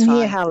 You can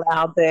hear how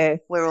loud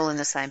we're all in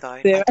the same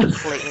boat. I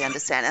completely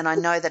understand. And I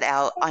know that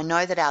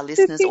our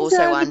listeners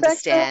also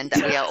understand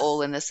that we are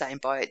all in the same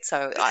boat.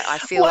 So I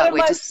feel like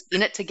we're just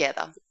in it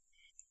together.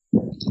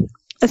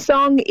 A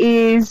song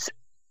is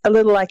a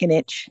little like an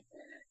itch.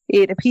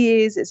 It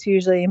appears, it's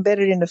usually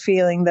embedded in a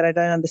feeling that I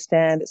don't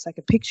understand. It's like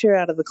a picture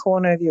out of the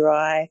corner of your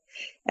eye,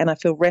 and I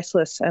feel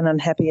restless and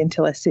unhappy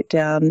until I sit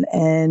down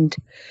and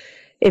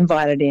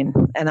invite it in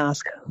and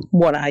ask,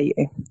 what are you?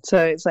 So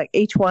it's like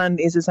each one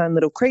is its own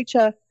little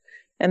creature,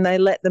 and they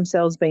let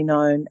themselves be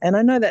known. And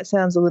I know that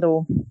sounds a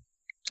little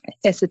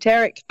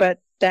esoteric, but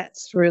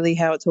that's really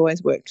how it's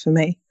always worked for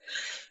me.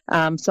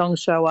 Songs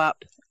show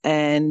up,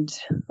 and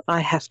I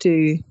have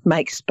to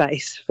make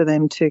space for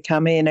them to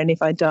come in, and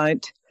if I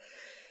don't,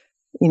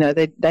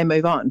 they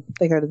move on.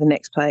 They go to the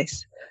next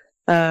place.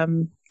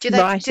 Do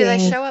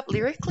they show up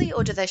lyrically,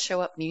 or do they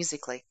show up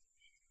musically?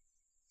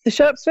 They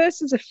show up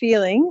first as a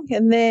feeling,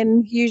 and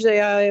then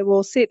usually I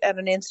will sit at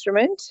an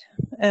instrument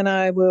and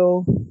I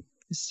will,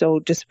 so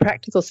just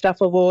practical stuff.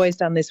 I've always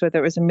done this, whether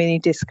it was a mini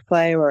disc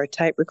player or a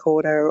tape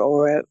recorder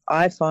or an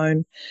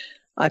iPhone.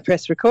 I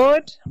press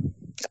record,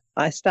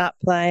 I start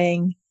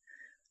playing,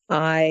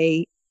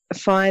 I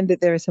find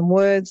that there are some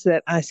words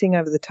that I sing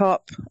over the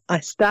top.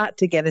 I start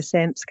to get a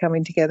sense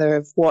coming together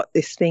of what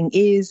this thing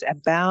is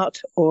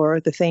about or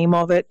the theme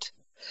of it.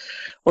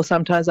 Or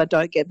sometimes I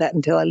don't get that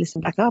until I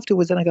listen back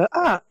afterwards and I go,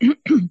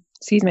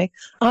 excuse me,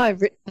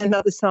 I've written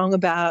another song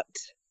about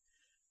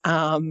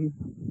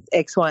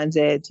X, Y, and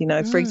Z.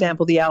 For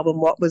example, the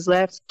album What Was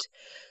Left,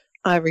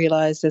 I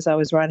realised as I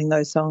was writing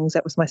those songs,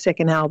 that was my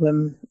second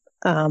album,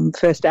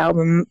 first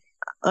album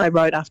I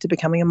wrote after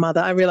becoming a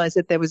mother. I realised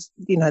that there was,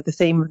 the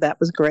theme of that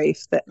was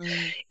grief, that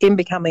in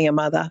becoming a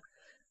mother,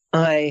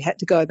 I had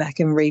to go back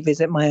and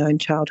revisit my own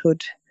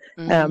childhood.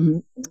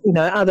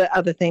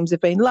 Other themes have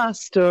been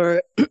lust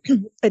or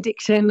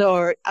addiction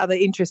or other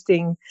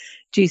interesting,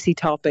 juicy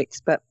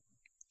topics. But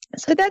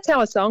so that's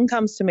how a song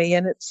comes to me,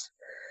 and it's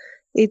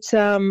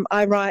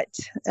I write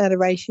at a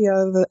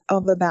ratio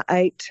of about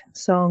 8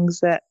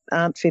 songs that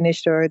aren't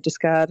finished or are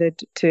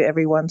discarded to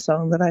every one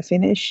song that I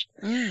finish.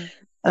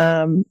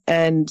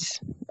 And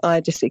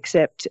I just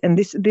accept. And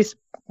this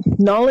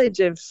knowledge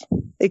of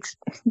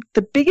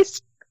the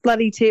biggest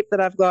bloody tip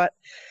that I've got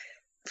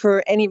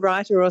for any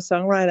writer or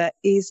songwriter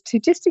is to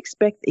just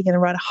expect that you're going to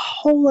write a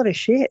whole lot of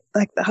shit.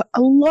 Like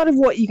a lot of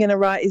what you're going to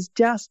write is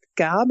just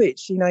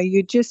garbage.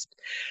 You're just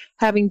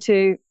having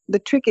to, the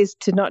trick is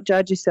to not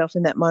judge yourself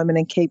in that moment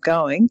and keep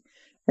going,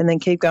 and then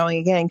keep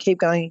going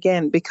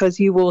again, because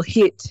you will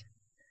hit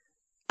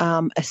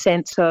a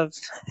sense of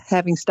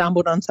having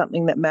stumbled on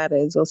something that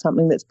matters or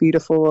something that's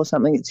beautiful or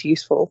something that's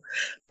useful.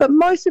 But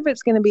most of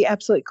it's going to be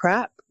absolute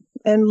crap.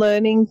 And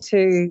learning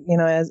to,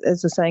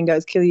 as the saying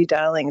goes, kill your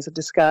darlings or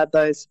discard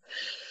those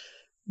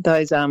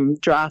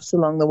drafts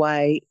along the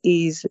way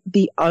is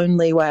the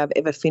only way I've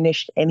ever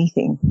finished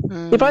anything.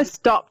 If I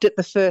stopped at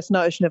the first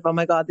notion of, oh,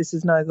 my God, this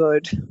is no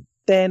good,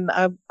 then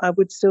I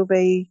would still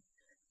be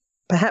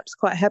perhaps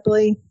quite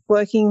happily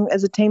working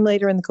as a team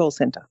leader in the call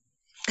centre.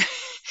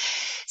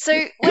 So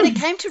when it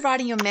came to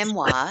writing your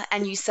memoir,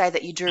 and you say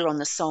that you drew on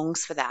the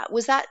songs for that,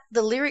 was that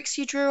the lyrics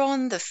you drew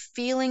on, the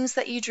feelings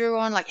that you drew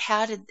on? Like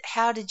how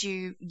did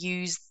you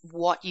use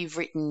what you've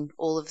written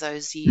all of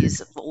those years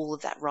of all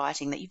of that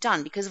writing that you've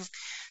done? Because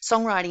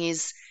songwriting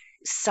is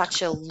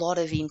such a lot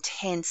of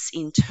intense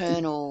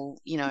internal,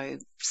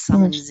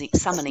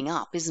 summoning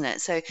up, isn't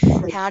it? So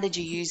how did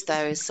you use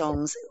those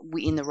songs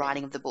in the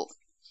writing of the book?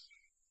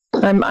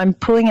 I'm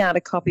pulling out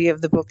a copy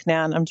of the book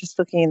now, and I'm just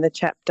looking in the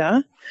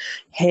chapter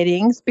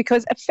headings,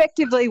 because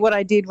effectively what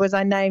I did was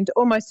I named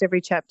almost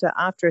every chapter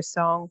after a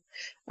song.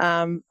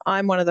 I'm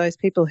one of those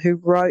people who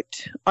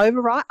overwrite. I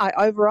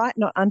overwrite,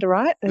 not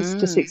underwrite, as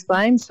just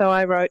explained. So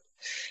I wrote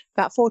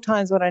about 4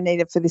 times what I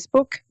needed for this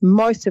book.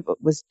 Most of it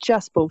was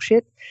just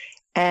bullshit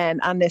and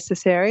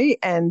unnecessary,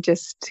 and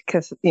just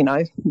because,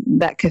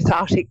 that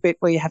cathartic bit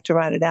where you have to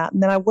write it out.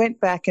 And then I went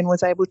back and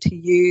was able to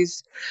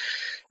use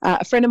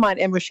a friend of mine,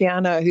 Emma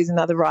Rusciano, who's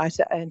another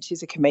writer, and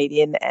she's a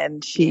comedian,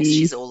 and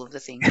she's all of the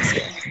things.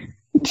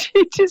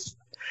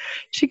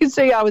 she could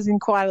see I was in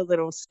quite a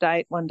little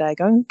state one day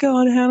going,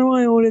 God, how do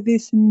I order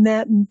this and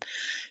that and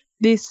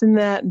this and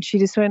that? And she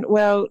just went,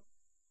 well,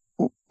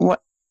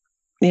 what,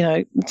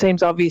 it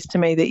seems obvious to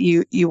me that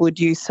you would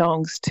use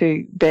songs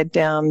to bed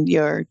down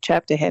your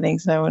chapter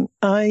headings. And I went,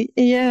 oh,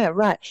 yeah,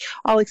 right.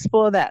 I'll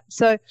explore that.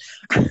 So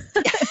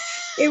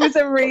it was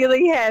a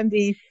really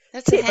handy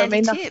tip. A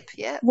handy tip,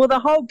 yeah. Well, the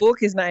whole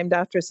book is named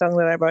after a song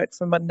that I wrote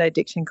for Modern Day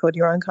Diction called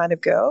Your Own Kind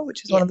of Girl,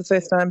 which is one of the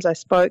first times I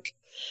spoke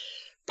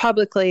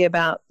publicly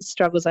about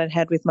struggles I'd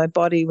had with my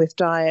body, with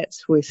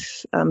diets,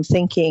 with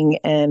thinking,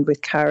 and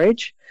with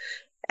courage.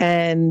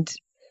 And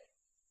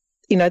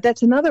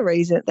that's another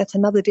reason, that's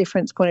another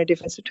point of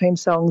difference between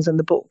songs and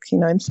the book.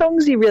 In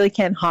songs you really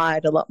can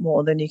hide a lot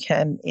more than you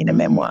can in a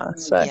memoir.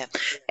 So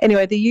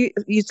anyway, the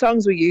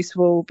songs were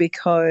useful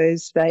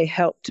because they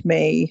helped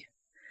me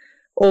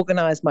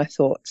organise my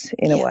thoughts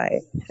in a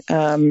way.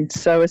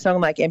 So a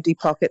song like Empty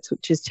Pockets,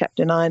 which is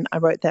chapter 9, I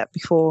wrote that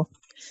before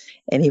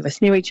any of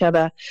us knew each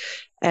other,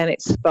 and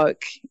it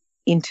spoke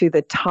into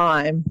the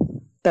time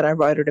that I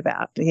wrote it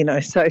about,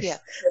 So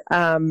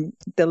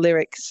the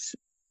lyrics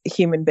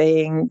human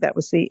being. That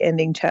was the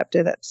ending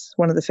chapter. That's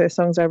one of the first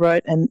songs I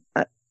wrote, and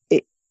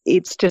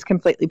it's just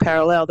completely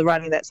parallel. The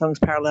writing of that song is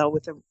parallel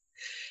with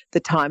the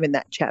time in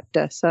that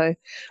chapter. So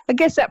I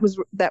guess that was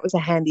a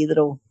handy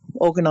little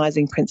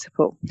organising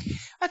principle.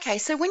 Okay,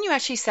 so when you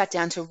actually sat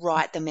down to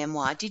write the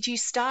memoir, did you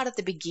start at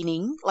the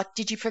beginning? Like,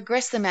 did you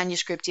progress the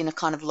manuscript in a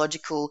kind of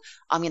logical,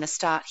 I'm going to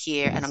start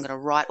here and I'm going to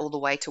write all the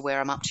way to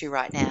where I'm up to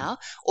right now?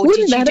 Or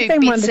did you do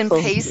bits and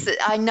pieces?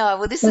 I know.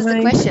 Well, this is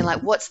the question.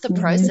 Like, what's the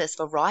process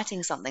for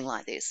writing something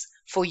like this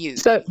for you?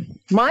 So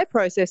my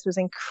process was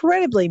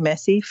incredibly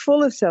messy,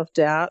 full of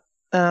self-doubt,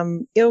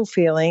 ill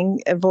feeling,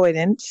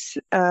 avoidance.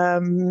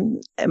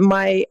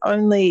 My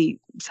only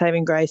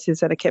saving grace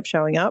is that I kept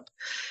showing up,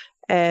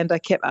 and I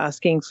kept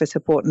asking for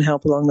support and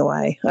help along the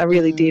way. I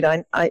really did.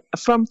 I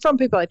from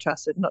people I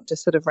trusted, not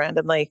just sort of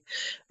randomly,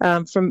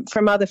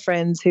 from other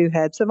friends who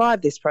had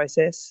survived this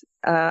process.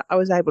 I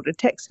was able to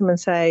text them and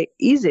say,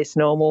 "Is this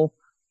normal?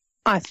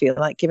 I feel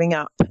like giving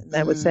up." And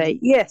they would say,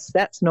 "Yes,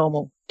 that's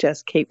normal.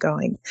 Just keep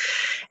going."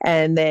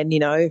 And then,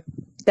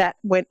 that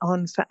went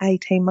on for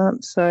 18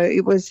 months. So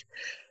it was,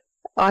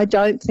 I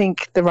don't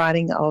think the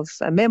writing of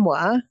a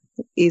memoir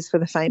is for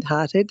the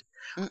faint-hearted.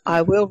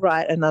 I will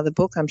write another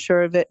book, I'm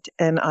sure of it.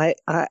 And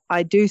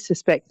I do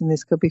suspect, and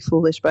this could be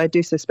foolish, but I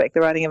do suspect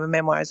the writing of a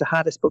memoir is the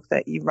hardest book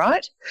that you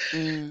write.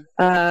 And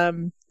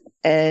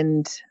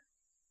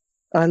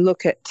I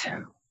look at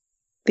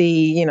I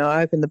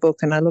open the book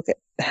and I look at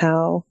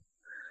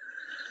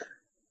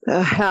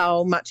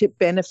how much it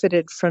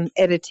benefited from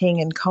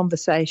editing and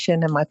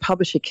conversation. And my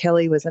publisher,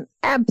 Kelly, was an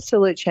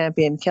absolute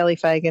champion. Kelly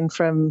Fagan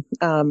from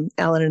Allen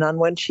and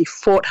Unwin. She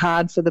fought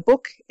hard for the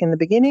book in the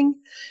beginning.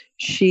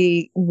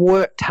 She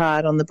worked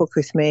hard on the book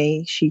with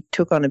me. She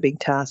took on a big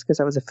task because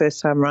I was a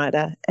first-time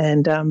writer.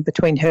 And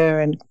between her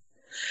and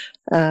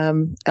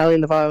Ali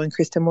Laveau and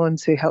Krista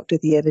Munz, who helped with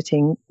the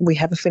editing, we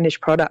have a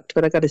finished product.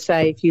 But I got to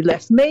say, if you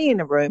left me in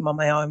a room on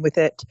my own with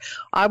it,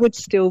 I would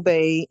still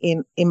be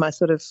in my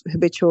sort of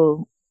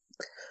habitual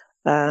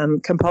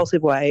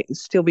compulsive way,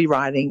 still be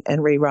writing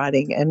and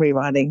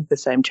rewriting the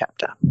same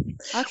chapter.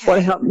 Okay.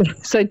 What helped me?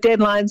 So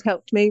deadlines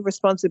helped me,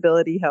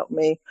 responsibility helped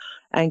me,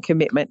 and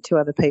commitment to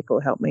other people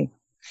helped me.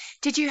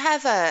 Did you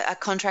have a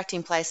contract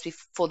in place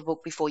for the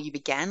book before you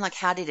began? Like,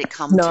 how did it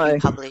come to be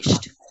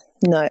published?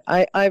 No,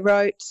 I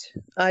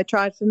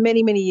tried for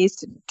many, many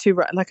years to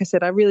write. Like I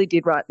said, I really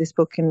did write this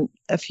book in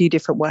a few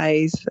different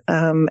ways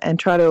and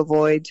try to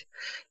avoid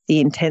the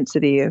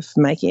intensity of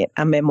making it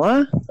a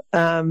memoir.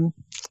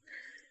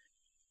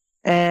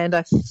 And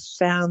I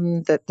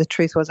found that the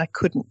truth was I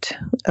couldn't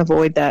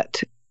avoid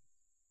that,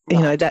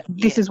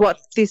 this is what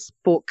this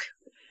book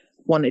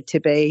wanted to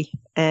be,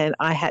 and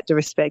I had to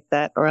respect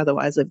that, or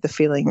otherwise live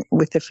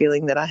with the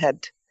feeling that I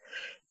had,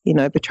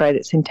 betrayed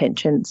its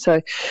intention.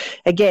 So,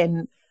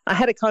 again, I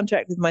had a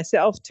contract with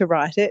myself to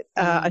write it.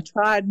 I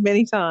tried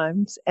many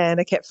times and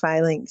I kept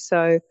failing.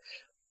 So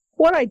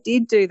what I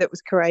did do that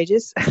was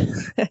courageous,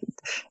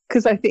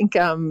 because I think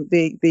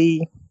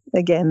the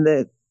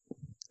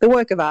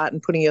work of art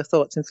and putting your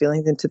thoughts and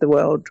feelings into the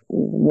world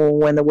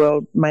when the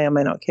world may or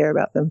may not care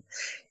about them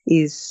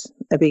is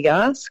a big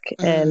ask,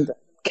 and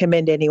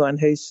commend anyone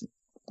who's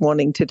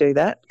wanting to do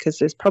that, because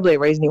there's probably a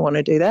reason you want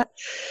to do that.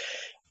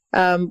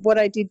 What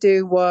I did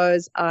do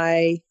was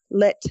I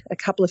let a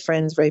couple of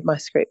friends read my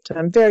script.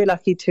 I'm very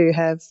lucky to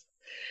have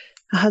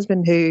a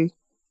husband who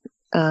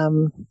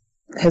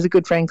has a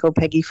good friend called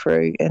Peggy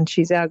Frew, and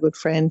she's our good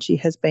friend. She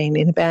has been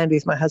in a band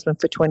with my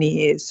husband for 20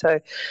 years. So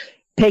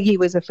Peggy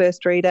was a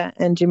first reader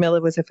and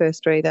Jamila was a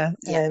first reader,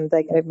 and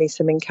they gave me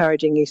some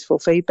encouraging, useful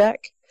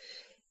feedback.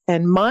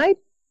 And my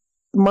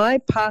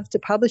path to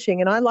publishing,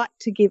 and I like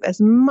to give as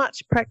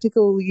much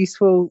practical,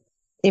 useful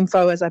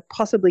info as I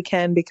possibly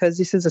can, because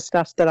this is the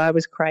stuff that I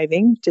was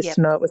craving, just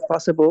to know it was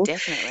possible.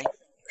 Definitely.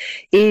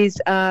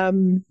 Is I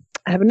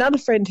have another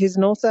friend who's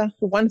an author,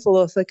 a wonderful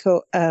author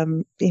called,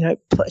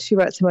 she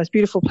writes the most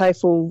beautiful,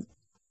 playful,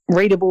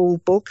 readable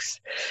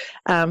books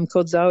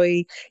called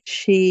Zoe.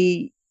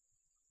 She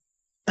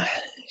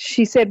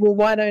said, well,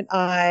 why don't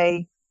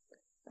I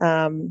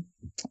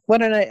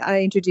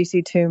introduce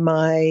you to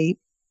my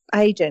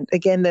agent?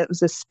 Again, that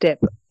was a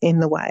step in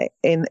the way,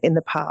 in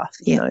the path,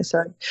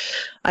 So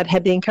I'd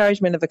had the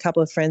encouragement of a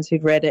couple of friends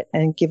who'd read it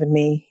and given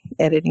me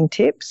editing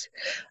tips.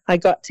 I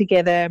got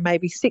together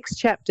maybe 6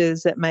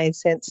 chapters that made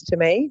sense to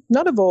me.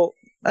 Not of all,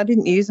 I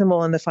didn't use them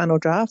all in the final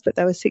draft, but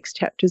there were 6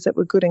 chapters that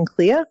were good and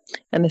clear,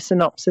 and a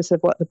synopsis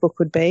of what the book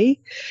would be.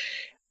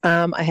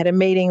 I had a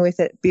meeting with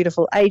a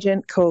beautiful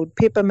agent called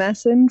Pippa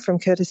Masson from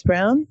Curtis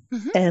Brown,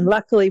 and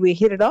luckily we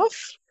hit it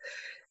off,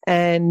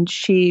 and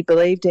she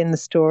believed in the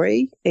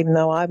story, even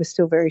though I was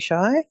still very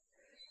shy.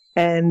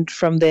 And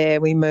from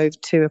there we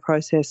moved to a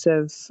process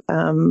of,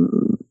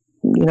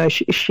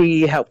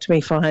 she helped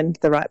me find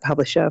the right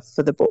publisher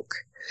for the book.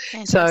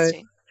 Fantastic.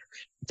 So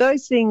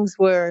those things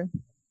were,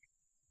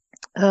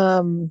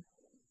 I've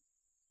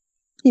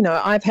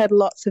had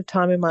lots of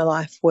time in my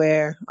life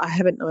where I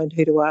haven't known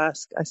who to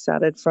ask. I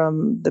started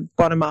from the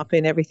bottom up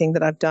in everything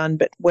that I've done,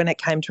 but when it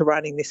came to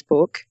writing this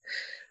book,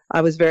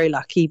 I was very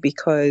lucky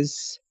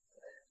because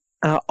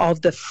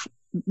of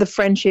the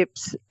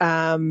friendships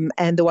and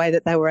the way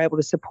that they were able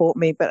to support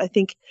me. But I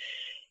think,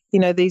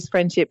 these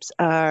friendships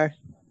are,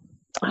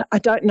 I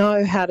don't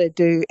know how to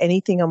do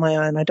anything on my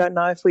own. I don't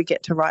know if we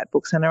get to write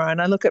books on our own.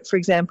 I look at, for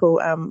example,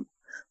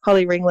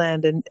 Holly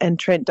Ringland and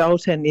Trent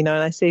Dalton, and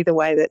I see the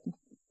way that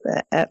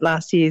at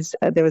last year's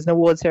there was an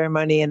award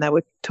ceremony and they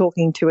were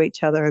talking to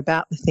each other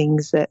about the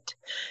things that,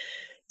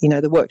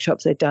 the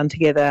workshops they'd done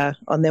together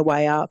on their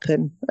way up.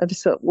 And I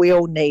just thought we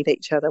all need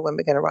each other when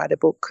we're going to write a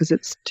book because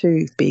it's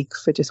too big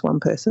for just one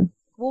person.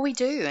 Well, we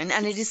do, and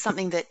it is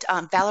something that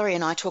Valerie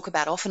and I talk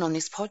about often on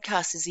this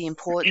podcast, is the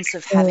importance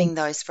of having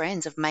those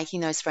friends, of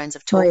making those friends,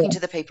 of talking to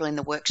the people in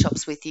the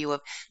workshops with you,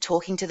 of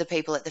talking to the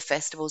people at the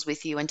festivals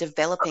with you, and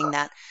developing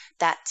that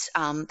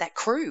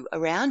crew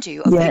around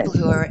you of people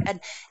who are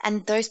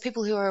and those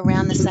people who are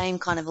around the same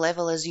kind of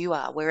level as you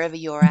are, wherever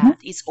you're at,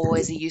 is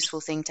always a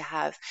useful thing to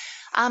have.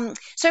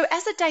 So,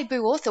 as a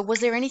debut author, was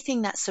there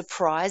anything that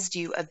surprised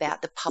you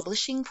about the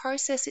publishing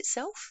process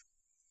itself?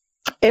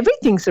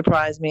 Everything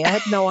surprised me. I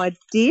had no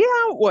idea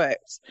how it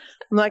works.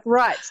 I'm like,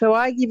 right, so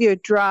I give you a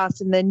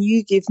draft and then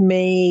you give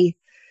me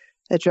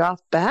a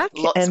draft back.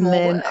 Lots and more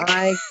then work.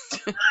 I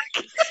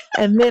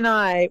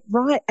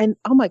write, and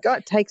oh my God,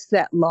 it takes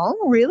that long,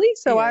 really?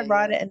 So I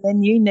write it and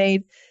then you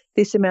need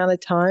this amount of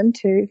time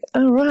to,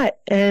 right.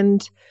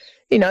 And,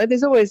 there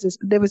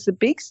was a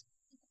big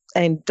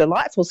and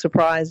delightful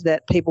surprise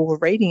that people were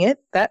reading it.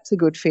 That's a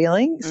good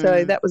feeling.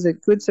 So that was a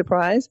good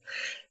surprise.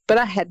 But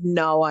I had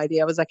no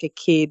idea. I was like a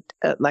kid.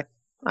 I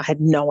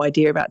had no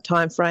idea about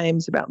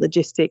timeframes, about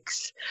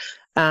logistics.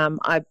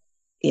 It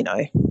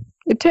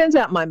turns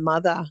out my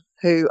mother,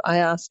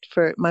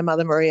 my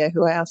mother Maria,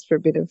 who I asked for a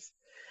bit of,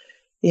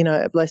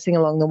 a blessing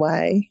along the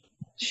way,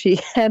 she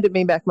handed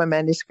me back my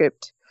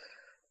manuscript.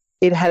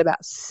 It had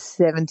about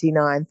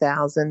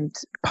 79,000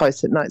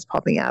 Post-it notes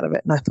popping out of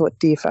it. And I thought,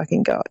 dear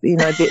fucking God,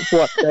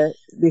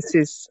 this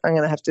is, I'm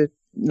going to have to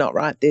not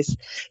write this.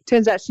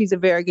 Turns out she's a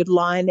very good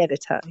line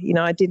editor.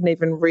 I didn't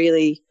even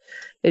really,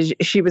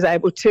 she was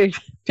able to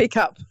pick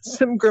up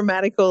some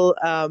grammatical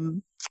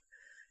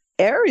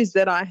errors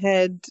that I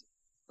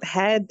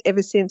had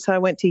ever since I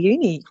went to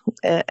uni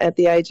at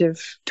the age of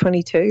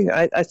 22.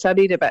 I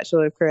studied a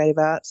Bachelor of Creative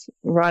Arts.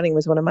 Writing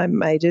was one of my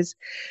majors.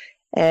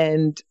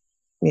 And,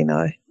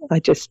 I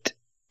just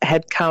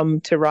had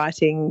come to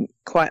writing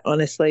quite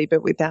honestly,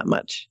 but without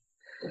much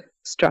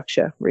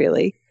structure,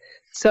 really.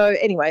 So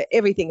anyway,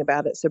 everything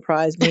about it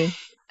surprised me,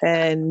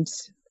 and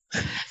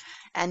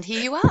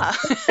here you are.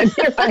 And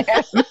here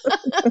I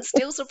am.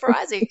 Still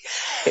surprising.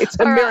 It's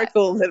a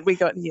miracle that we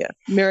got here.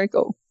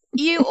 Miracle.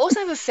 You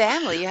also have a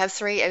family. You have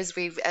three, as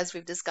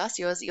we've discussed.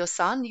 Your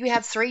son. You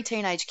have 3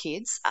 teenage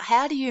kids.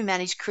 How do you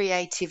manage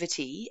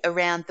creativity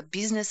around the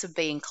business of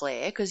being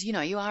Claire? Because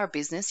you are a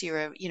business.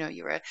 You're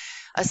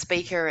a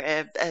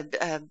speaker,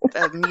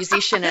 a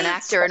musician, an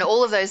actor, and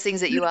all of those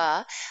things that you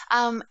are.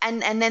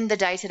 And then the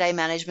day-to-day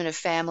management of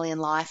family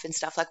and life and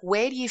stuff. Like,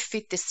 where do you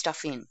fit this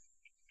stuff in?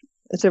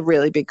 It's a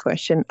really big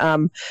question.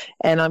 And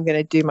I'm going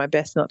to do my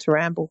best not to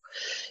ramble.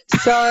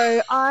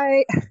 So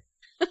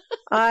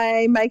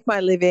I make my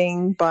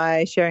living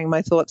by sharing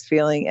my thoughts,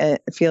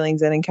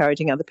 feelings, and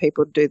encouraging other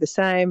people to do the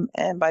same,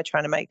 and by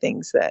trying to make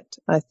things that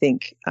I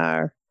think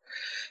are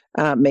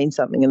mean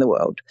something in the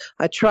world.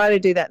 I try to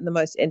do that in the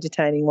most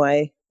entertaining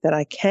way that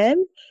I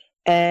can,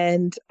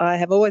 and I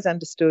have always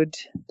understood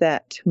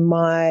that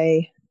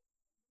my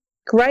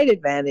great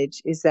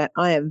advantage is that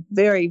I am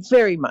very,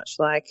 very much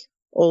like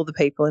all the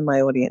people in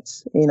my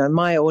audience.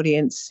 My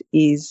audience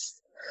is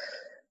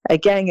a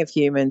gang of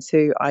humans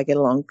who I get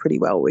along pretty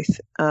well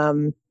with.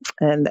 And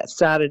that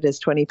started as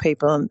 20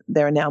 people, and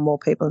there are now more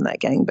people in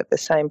that gang, but the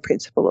same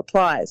principle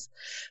applies.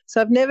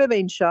 So I've never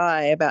been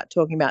shy about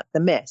talking about the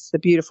mess, the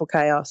beautiful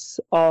chaos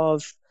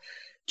of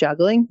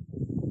juggling.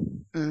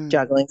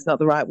 Juggling's not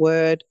the right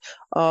word,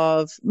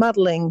 of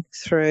muddling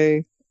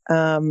through,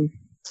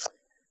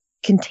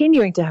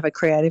 continuing to have a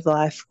creative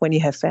life when you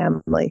have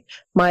family.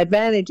 My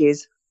advantage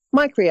is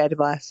my creative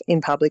life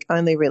in public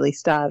only really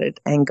started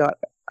and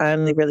I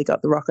only really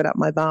got the rocket up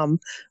my bum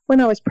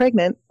when I was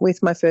pregnant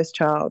with my first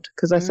child,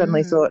 because I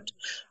suddenly thought,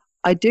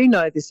 I do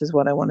know this is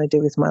what I want to do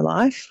with my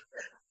life.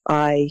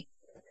 I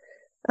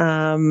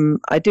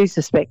do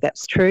suspect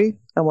that's true.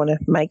 I want to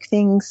make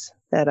things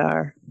that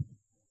are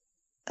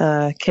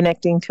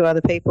connecting to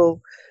other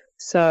people.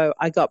 So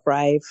I got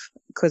brave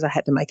because I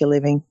had to make a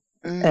living.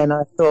 And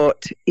I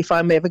thought, if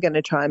I'm ever going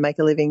to try and make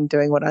a living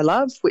doing what I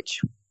love,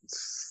 which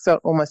felt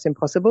almost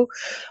impossible,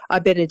 I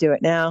better do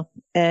it now.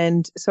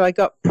 And so I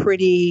got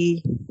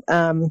pretty,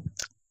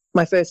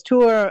 my first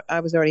tour, I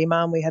was already a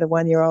mum. We had a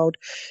 1-year-old.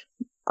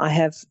 My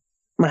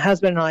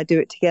husband and I do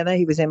it together.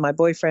 He was in my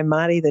boyfriend,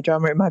 Marty, the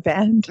drummer in my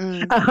band.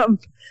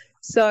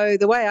 So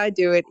the way I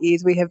do it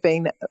is we have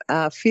been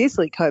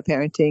fiercely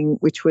co-parenting,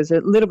 which was a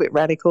little bit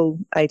radical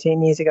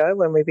 18 years ago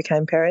when we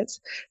became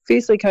parents.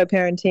 Fiercely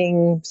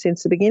co-parenting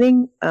since the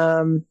beginning.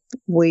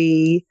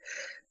 We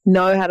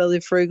know how to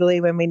live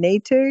frugally when we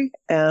need to,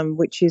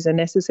 which is a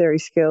necessary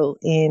skill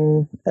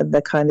in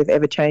the kind of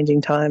ever-changing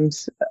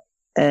times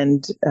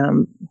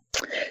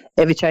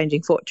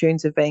ever-changing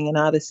fortunes of being an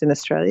artist in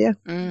Australia,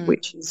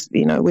 which is,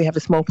 we have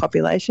a small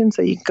population,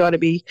 so you've got to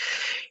be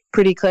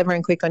pretty clever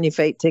and quick on your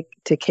feet to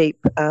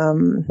keep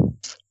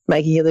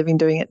making your living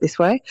doing it this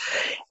way.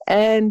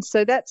 And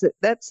so that's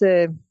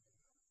a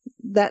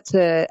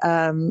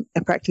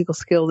practical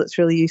skill that's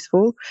really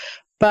useful.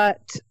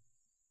 But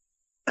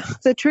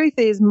the truth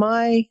is,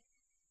 the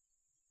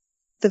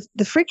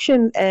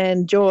friction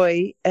and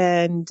joy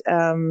and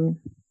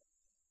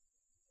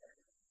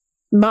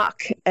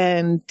muck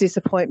and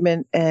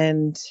disappointment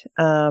and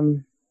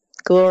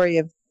glory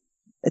of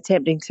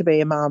attempting to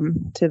be a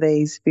mum to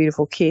these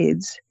beautiful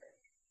kids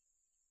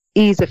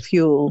is a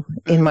fuel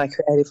in my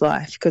creative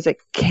life, because it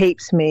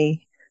keeps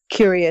me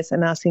curious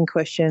and asking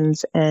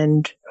questions,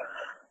 and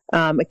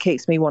it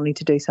keeps me wanting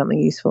to do something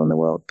useful in the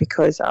world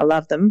because I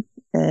love them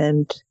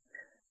and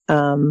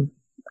I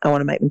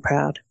want to make them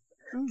proud.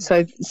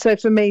 So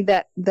for me,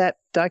 that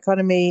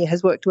dichotomy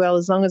has worked well,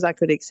 as long as I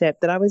could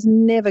accept that I was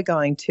never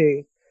going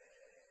to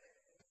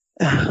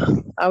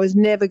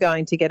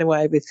get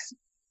away with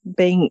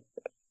being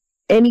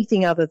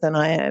anything other than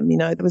I am.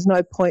 There was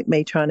no point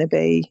me trying to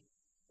be,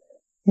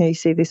 you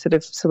see these sort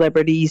of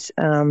celebrities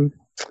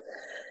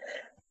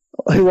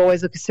who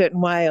always look a certain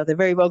way, or they're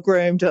very well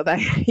groomed, or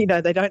they,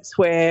 they don't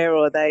swear,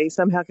 or they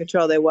somehow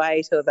control their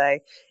weight, or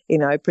they,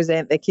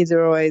 present their kids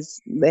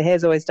their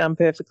hair's always done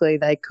perfectly.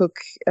 They cook,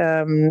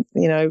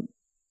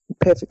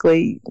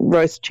 perfectly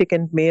roast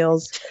chicken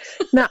meals.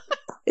 No,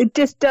 it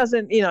just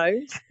doesn't,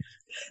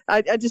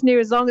 I just knew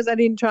as long as I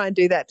didn't try and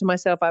do that to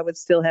myself, I would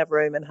still have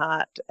room and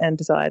heart and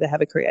desire to have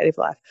a creative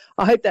life.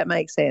 I hope that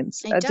makes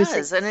sense. It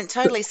does, and it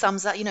totally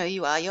sums up,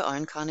 you are your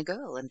own kind of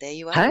girl, and there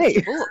you are with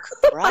your book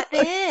right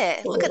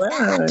there. Look at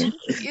that.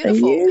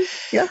 Beautiful.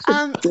 Yeah.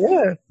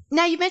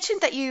 Now, you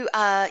mentioned that you've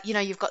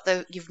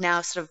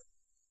now sort of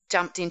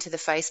jumped into the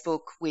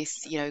Facebook with,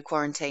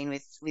 quarantine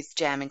with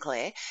Jam and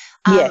Claire.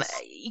 Yes.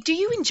 Do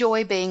you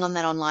enjoy being on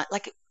that online?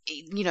 Like,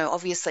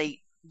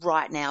 obviously,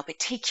 right now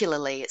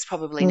particularly, it's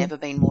probably never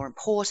been more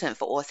important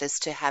for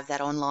authors to have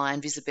that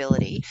online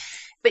visibility.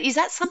 But is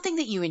that something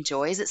that you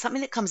enjoy? Is it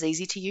something that comes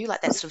easy to you,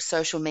 like that sort of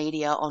social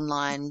media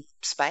online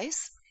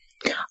space?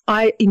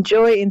 I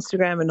enjoy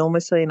Instagram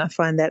enormously, and I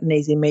find that an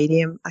easy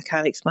medium. I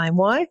can't explain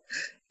why.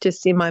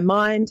 Just in my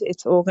mind,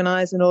 it's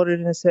organised and ordered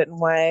in a certain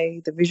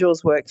way. The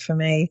visuals work for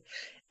me,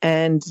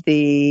 and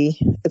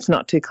it's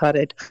not too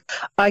cluttered.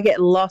 I get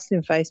lost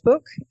in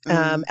Facebook.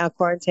 Our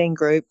quarantine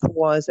group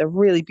was a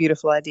really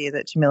beautiful idea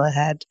that Jamila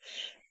had,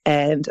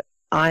 and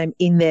I'm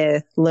in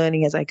there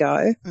learning as I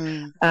go.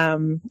 I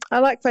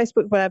like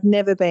Facebook, but I've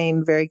never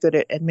been very good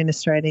at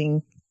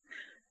administrating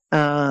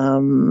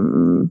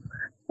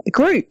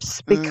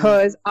groups,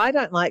 because I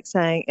don't like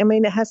saying,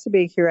 it has to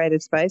be a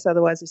curated space,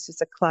 otherwise it's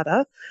just a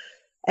clutter.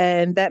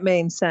 And that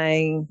means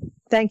saying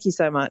thank you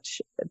so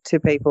much to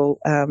people.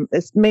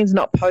 It means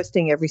not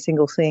posting every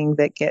single thing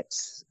that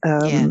gets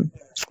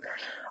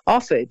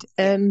offered.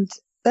 And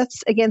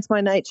that's against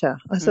my nature.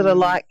 I sort of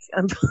like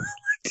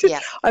to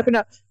open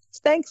up.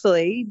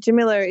 Thankfully,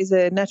 Jamila is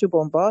a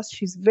natural-born boss.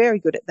 She's very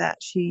good at that.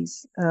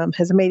 She's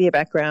has a media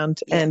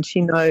background, and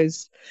she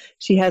has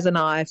an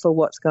eye for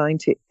what's going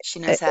to. She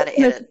knows how to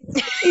edit.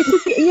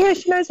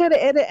 She knows how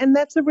to edit, and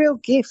that's a real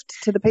gift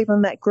to the people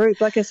in that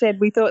group. Like I said,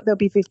 we thought there'll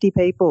be 50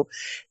 people.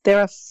 There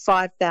are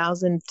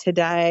 5,000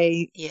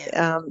 today.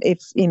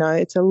 If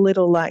it's a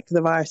little like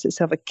the virus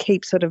itself, it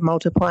keeps sort of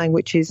multiplying,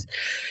 which is,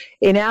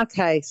 in our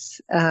case,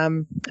 a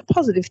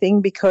positive thing,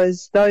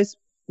 because those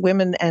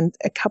women and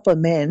a couple of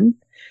men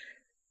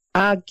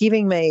are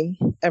giving me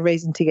a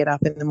reason to get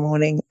up in the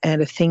morning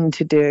and a thing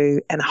to do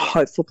and a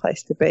hopeful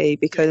place to be,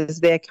 because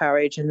their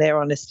courage and their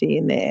honesty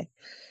in there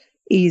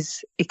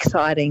is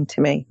exciting to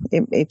me.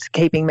 It's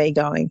keeping me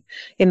going.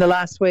 In the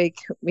last week,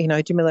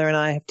 Jamila and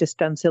I have just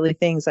done silly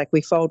things, like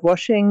we fold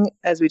washing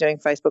as we're doing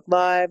Facebook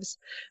Lives.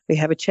 We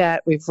have a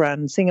chat. We've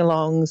run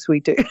sing-alongs.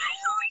 We do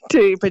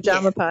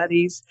pajama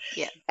parties.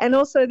 And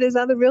also there's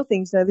other real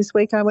things. This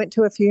week I went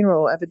to a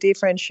funeral of a dear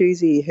friend,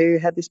 Shuzi, who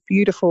had this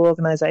beautiful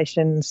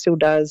organisation, still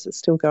does, it's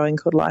still going,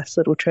 called Life's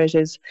Little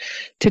Treasures,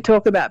 to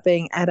talk about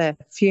being at a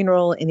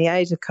funeral in the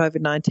age of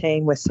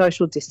COVID-19 where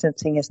social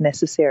distancing is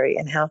necessary,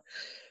 and how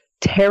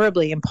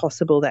terribly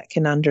impossible that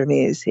conundrum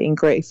is in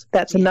grief.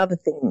 That's another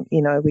thing,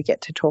 we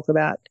get to talk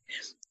about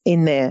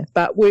in there.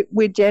 But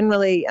we're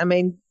generally,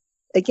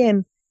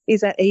 again,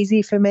 is that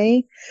easy for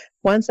me?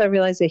 Once I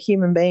realise they're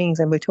human beings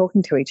and we're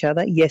talking to each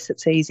other, yes,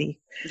 it's easy.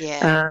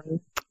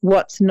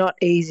 What's not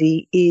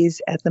easy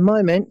is, at the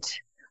moment,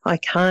 I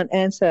can't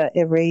answer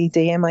every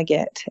DM I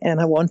get, and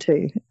I want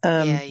to.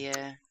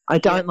 I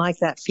don't like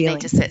that feeling. You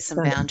need to set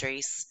some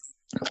boundaries.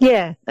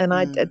 Yeah,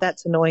 and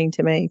that's annoying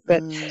to me.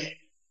 But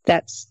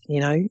that's,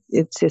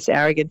 it's just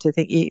arrogant to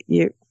think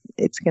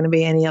it's going to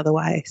be any other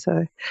way.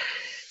 So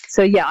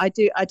yeah, I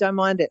don't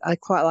mind it. I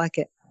quite like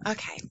it.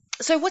 Okay.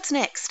 So what's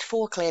next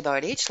for Claire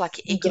Bowditch?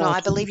 Like, I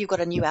believe you've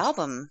got a new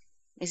album.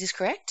 Is this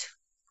correct?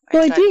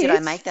 Well, did I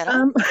make that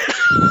up?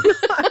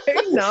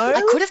 No.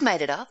 I could have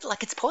made it up.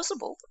 Like, it's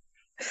possible.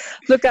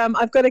 Look,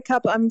 I've got a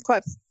couple. I'm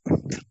quite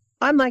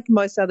unlike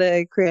most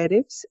other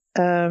creatives,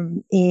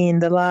 in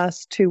the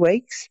last 2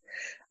 weeks,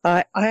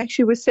 I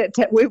actually was set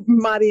to,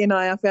 Marty and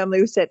I, our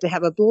family was set to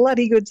have a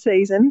bloody good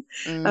season.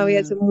 We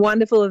had some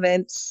wonderful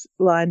events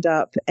lined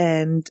up,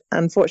 and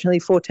unfortunately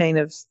 14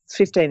 of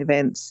 15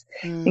 events,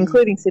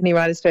 including Sydney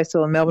Writers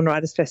Festival and Melbourne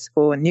Writers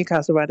Festival and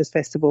Newcastle Writers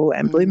Festival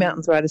and Blue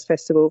Mountains Writers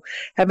Festival,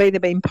 have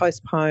either been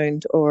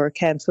postponed or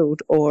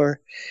cancelled or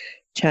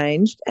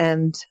changed,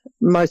 and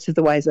most of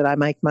the ways that I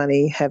make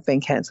money have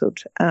been cancelled.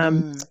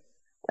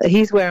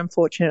 Here's where I'm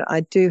fortunate. I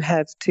do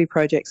have 2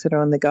 projects that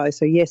are on the go.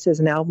 So, yes, there's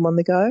an album on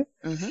the go.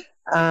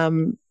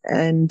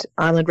 And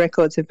Island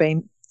Records have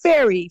been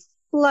very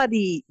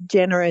bloody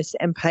generous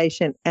and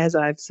patient as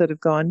I've sort of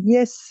gone,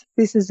 yes,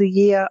 this is a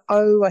year.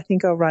 Oh, I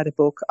think I'll write a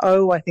book.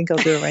 Oh, I think I'll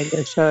do a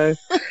radio show.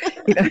 So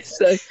I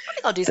think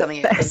I'll do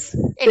something else.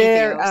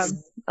 Anything else.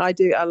 I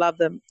do. I love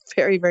them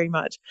very, very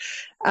much.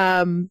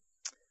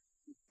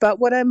 But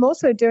what I'm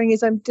also doing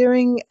is I'm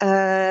doing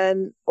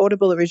an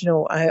Audible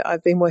original.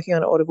 I've been working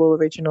on an Audible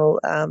original,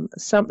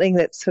 something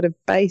that's sort of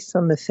based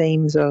on the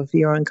themes of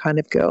Your Own Kind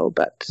of Girl,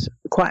 but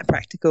quite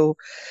practical.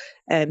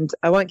 And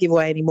I won't give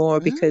away any more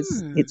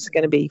because it's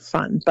going to be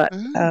fun. But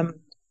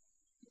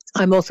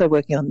I'm also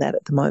working on that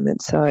at the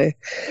moment. So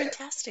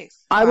fantastic.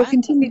 I will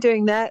continue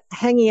doing that,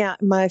 hanging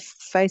out in my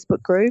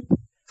Facebook group.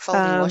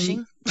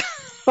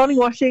 Folding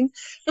washing.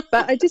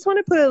 But I just want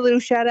to put a little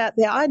shout out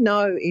there. I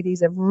know it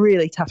is a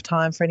really tough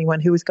time for anyone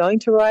who is going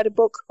to write a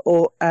book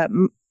or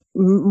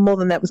more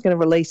than that was going to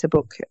release a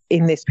book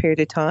in this period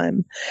of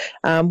time.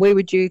 We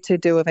were due to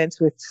do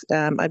events with,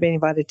 I'd been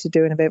invited to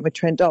do an event with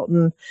Trent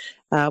Dalton.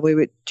 We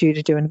were due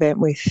to do an event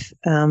with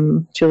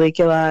Julie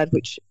Gillard,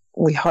 which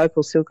we hope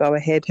will still go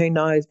ahead. Who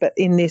knows? But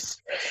in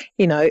this,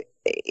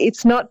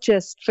 it's not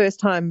just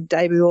first-time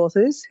debut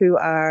authors who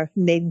are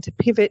needing to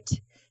pivot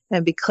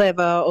and be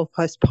clever or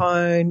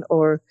postpone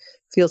or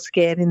feel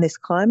scared in this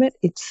climate.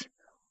 It's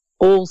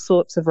all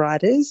sorts of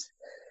writers.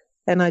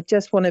 And I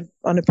just want to,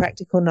 on a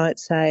practical note,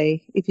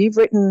 say if you've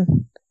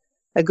written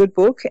a good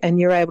book and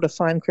you're able to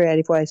find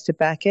creative ways to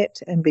back it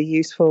and be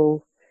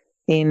useful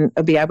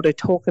or be able to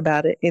talk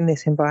about it in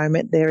this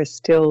environment, there is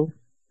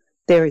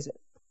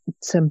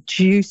some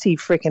juicy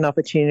freaking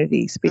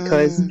opportunities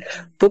because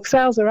book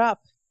sales are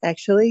up,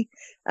 actually.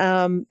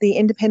 The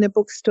independent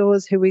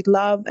bookstores who we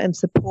love and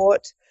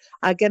support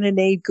are going to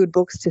need good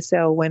books to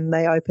sell when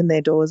they open their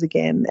doors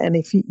again. And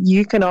if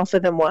you can offer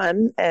them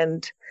one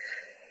and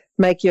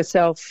make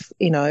yourself,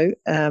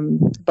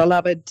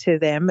 beloved to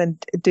them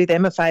and do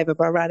them a favour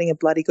by writing a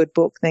bloody good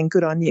book, then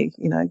good on you,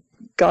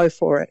 go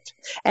for it.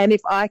 And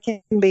if I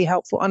can be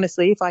helpful,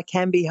 honestly,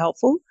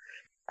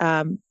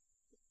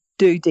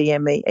 do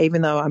DM me,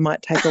 even though I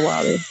might take a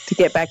while to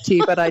get back to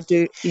you. But I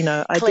do,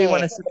 Claire, do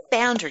want to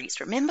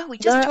boundaries. Remember, we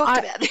just talked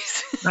about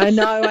this. I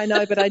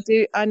know, but I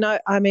do. I know.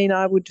 I mean,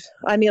 I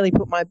nearly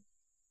put my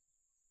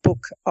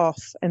book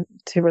off and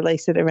to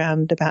release it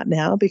around about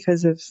now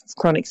because of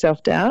chronic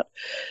self-doubt.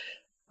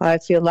 I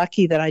feel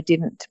lucky that I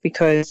didn't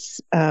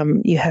because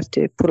you have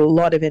to put a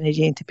lot of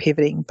energy into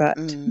pivoting, but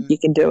you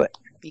can do it.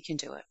 You can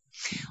do it.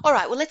 All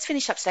right, well, let's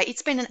finish up today.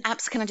 It's been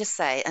can I just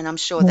say, and I'm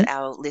sure that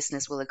our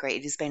listeners will agree,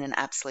 it has been an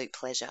absolute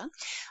pleasure.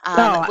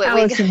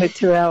 Alison with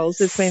 2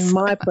 L's, it's been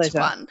my pleasure.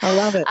 Fun. I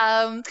love it.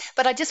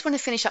 But I just want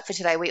to finish up for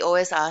today. We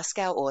always ask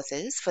our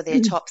authors for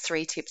their top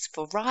 3 tips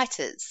for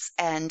writers,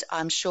 and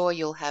I'm sure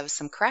you'll have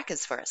some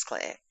crackers for us,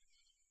 Claire.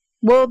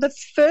 Well, the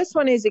first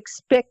one is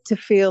expect to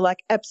feel like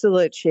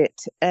absolute shit.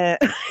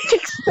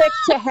 Expect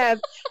to have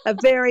a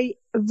very,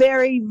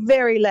 very,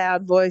 very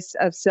loud voice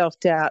of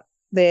self-doubt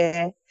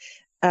there.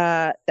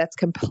 That's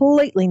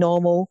completely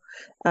normal.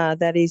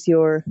 That is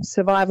your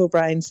survival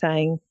brain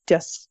saying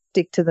just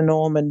stick to the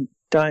norm and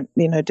don't,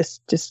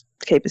 just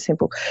keep it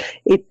simple.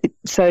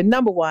 So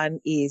number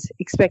 1 is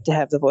expect to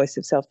have the voice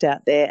of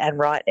self-doubt there and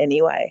write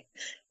anyway.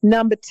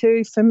 Number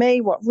 2, for me,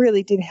 what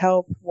really did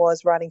help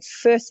was writing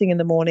first thing in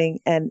the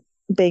morning and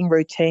being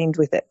routined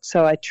with it.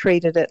 So I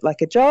treated it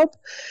like a job,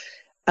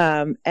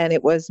 and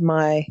it was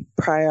my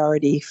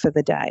priority for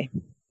the day.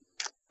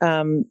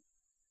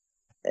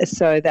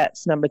 So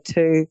that's number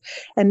 2.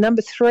 And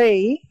number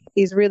 3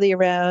 is really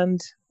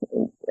around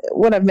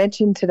what I've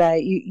mentioned today.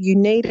 You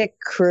need a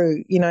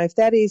crew. If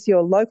that is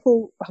your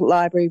local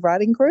library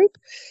writing group,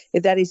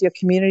 if that is your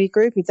community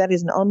group, if that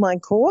is an online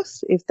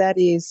course, if that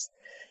is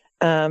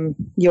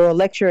your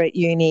lecturer at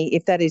uni,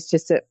 if that is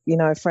just a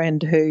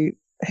friend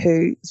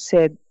who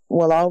said,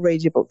 well, I'll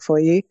read your book for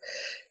you,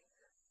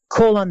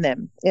 call on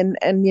them. And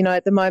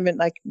at the moment,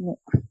 like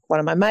one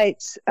of my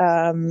mates,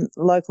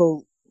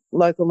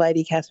 local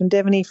lady, Catherine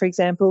Devaney, for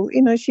example,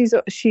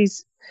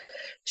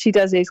 she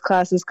does these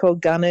classes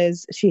called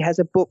Gunners. She has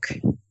a book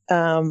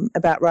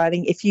about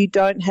writing. If you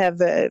don't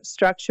have a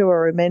structure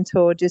or a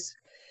mentor, just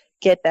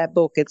get that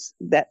book.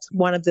 That's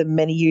one of the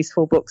many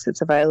useful books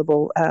that's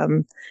available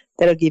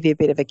that'll give you a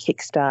bit of a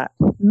kickstart.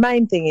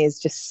 Main thing is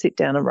just sit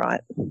down and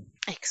write.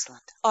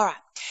 Excellent. All right.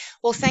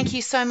 Well, thank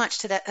you so much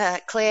to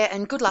that, Claire,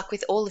 and good luck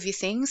with all of your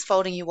things,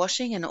 folding your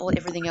washing and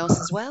everything else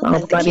as well. Oh,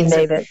 and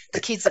the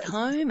kids at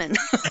home and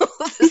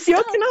all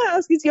can I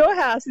ask, is your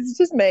house, is it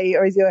just me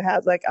or is your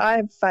house, like, I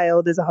have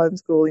failed as a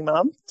homeschooling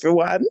mum, for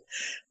one.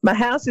 My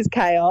house is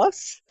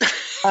chaos.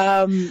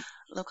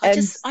 Look, I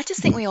just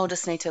think we all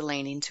just need to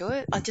lean into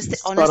it.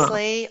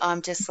 Honestly,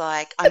 I'm just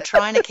like, I'm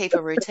trying to keep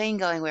a routine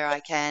going where I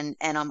can,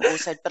 and I'm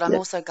also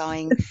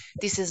going,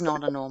 this is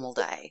not a normal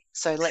day.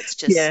 So let's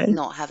just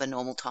not have a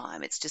normal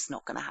time. It's just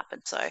not going to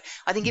happen. So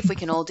I think if we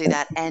can all do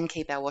that and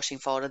keep our washing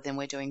folded, then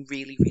we're doing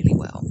really, really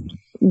well.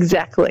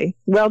 Exactly.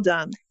 Well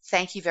done.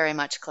 Thank you very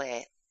much,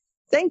 Claire.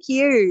 Thank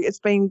you. It's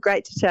been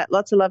great to chat.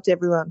 Lots of love to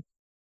everyone.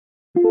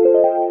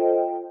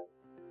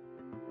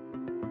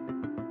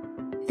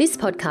 This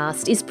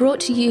podcast is brought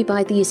to you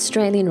by the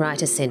Australian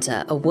Writers'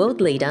 Centre, a world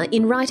leader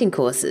in writing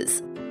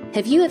courses.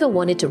 Have you ever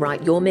wanted to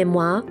write your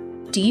memoir?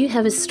 Do you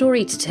have a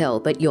story to tell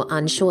but you're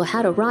unsure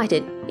how to write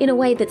it in a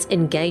way that's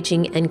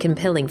engaging and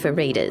compelling for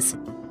readers?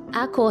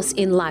 Our course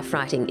in life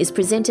writing is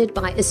presented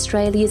by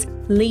Australia's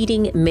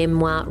leading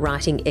memoir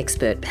writing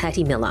expert,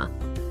 Patty Miller.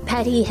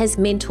 Patty has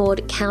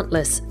mentored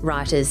countless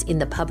writers in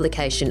the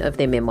publication of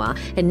their memoir,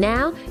 and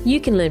now you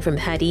can learn from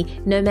Patty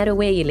no matter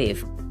where you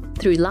live.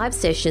 Through live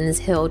sessions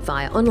held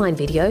via online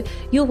video,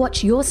 you'll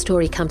watch your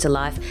story come to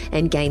life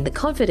and gain the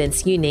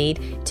confidence you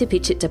need to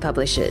pitch it to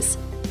publishers.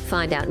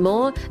 Find out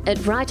more at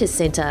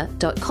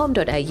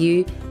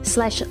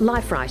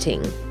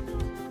writerscentre.com.au/lifewriting.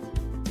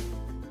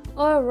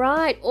 All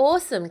right,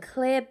 awesome.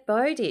 Claire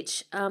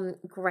Bowditch,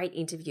 great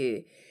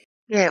interview.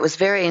 Yeah, it was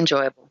very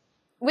enjoyable.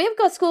 We've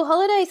got school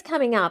holidays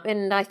coming up,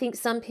 and I think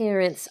some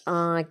parents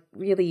are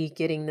really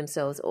getting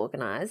themselves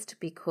organised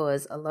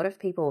because a lot of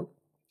people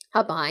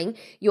are buying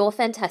your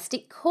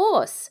fantastic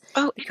course,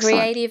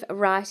 Creative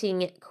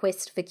Writing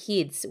Quest for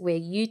Kids, where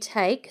you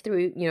take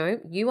through,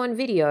 you on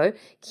video,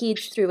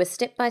 kids through a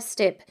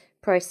step-by-step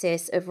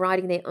process of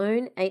writing their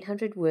own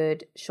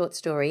 800-word short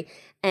story,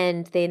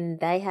 and then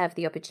they have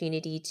the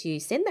opportunity to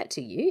send that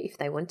to you if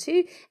they want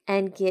to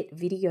and get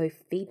video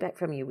feedback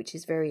from you, which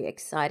is very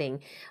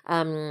exciting.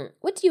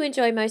 What do you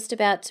enjoy most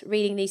about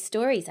reading these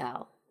stories,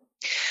 Al?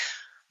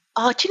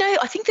 Oh, do you know,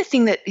 I think the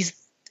thing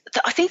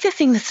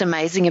that's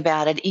amazing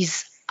about it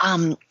is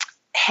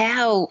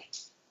how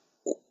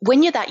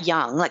when you're that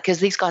young, like, because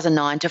these guys are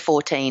 9 to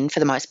 14 for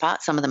the most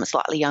part, some of them are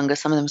slightly younger,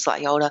 some of them are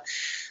slightly older,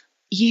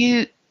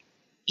 you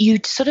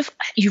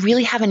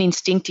really have an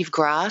instinctive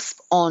grasp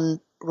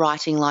on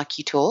writing like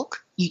you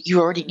talk.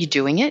 You're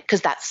doing it,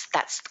 because that's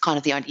kind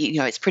of the only,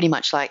 it's pretty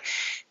much like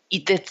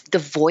the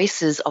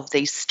voices of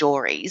these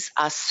stories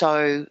are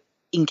so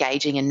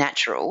engaging and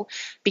natural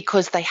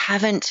because they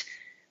haven't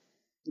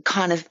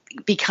kind of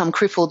become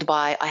crippled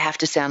by I have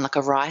to sound like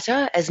a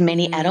writer as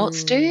many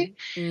adults do.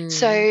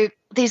 So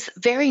there's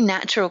very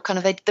natural kind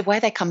of the way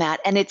they come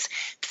out, and it's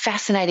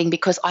fascinating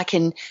because I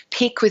can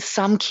pick with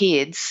some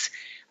kids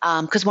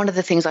because one of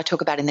the things I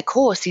talk about in the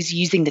course is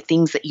using the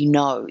things that you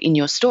know in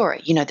your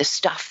story, the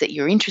stuff that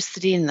you're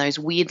interested in, those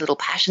weird little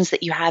passions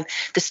that you have,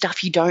 the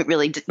stuff you don't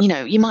really,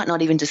 you might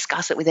not even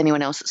discuss it with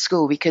anyone else at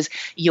school because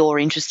your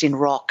interest in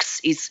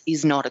rocks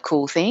is not a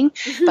cool thing,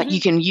 but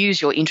you can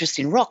use your interest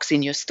in rocks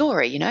in your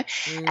story,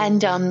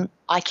 and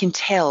I can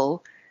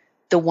tell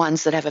the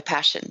ones that have a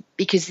passion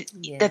because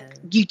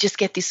you just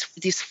get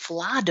this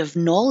flood of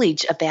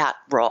knowledge about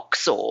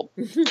rocks or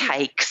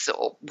cakes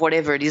or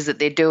whatever it is that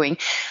they're doing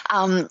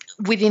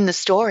within the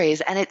stories,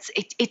 and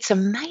it's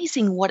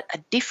amazing what a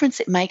difference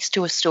it makes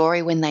to a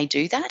story when they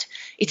do that.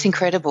 It's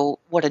incredible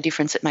what a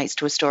difference it makes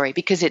to a story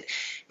because it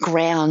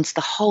grounds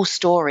the whole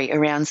story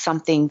around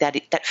something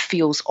that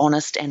feels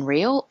honest and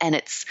real, and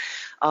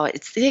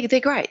they're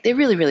great. They're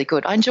really, really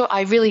good.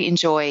 I really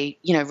enjoy,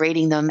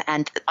 reading them.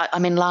 And I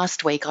mean,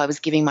 last week I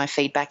was giving my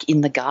feedback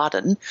in the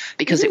garden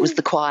because it was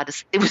the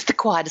quietest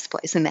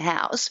place in the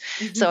house.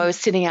 So I was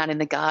sitting out in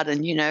the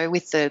garden,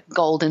 with the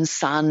golden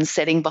sun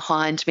setting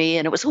behind me,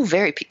 and it was all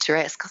very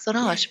picturesque. I thought,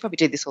 I should probably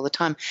do this all the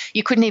time.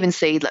 You couldn't even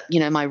see,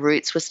 my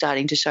roots were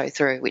starting to show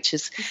through, which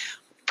is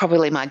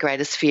probably my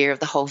greatest fear of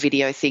the whole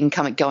video thing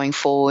going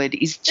forward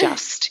is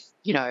just,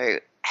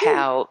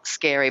 how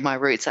scary my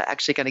roots are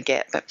actually going to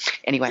get. But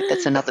anyway,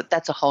 that's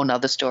a whole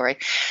nother story.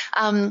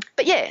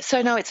 But yeah,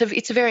 so no, it's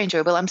a very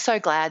enjoyable. I'm so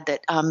glad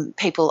that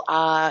people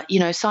are,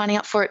 signing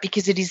up for it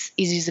because it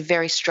is a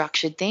very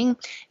structured thing.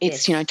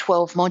 It's,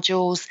 12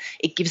 modules.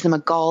 It gives them a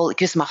goal. It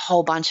gives them a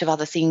whole bunch of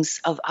other things,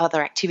 of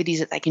other activities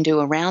that they can do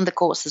around the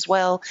course as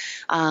well.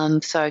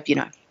 So,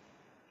 yeah,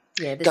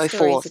 the go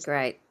stories forth. are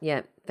great.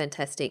 Yeah,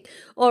 fantastic.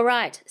 All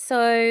right.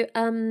 So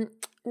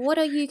what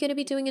are you going to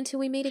be doing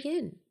until we meet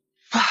again?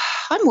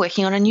 I'm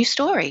working on a new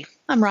story.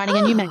 I'm writing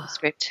a new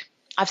manuscript.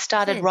 I've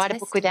started Write a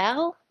Book with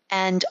Al,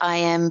 and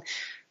I'm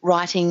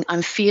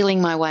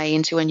feeling my way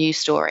into a new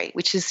story,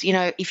 which is,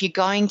 if you're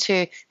going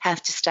to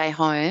have to stay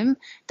home,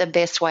 the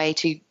best way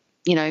to,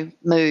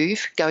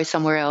 go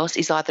somewhere else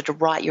is either to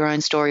write your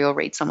own story or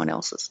read someone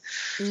else's.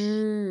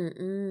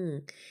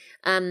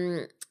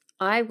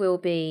 I will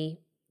be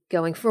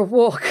going for a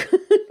walk.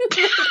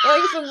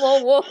 going for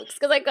more walks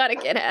because I got to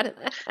get out of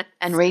that.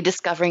 And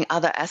rediscovering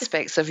other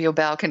aspects of your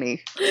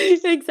balcony.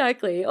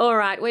 Exactly. All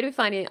right. Where do we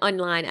find you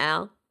online,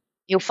 Al?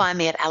 You'll find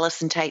me at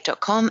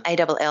AlisonTait.com,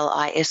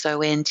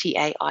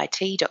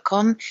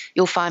 ALLISONTAIT.com.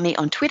 You'll find me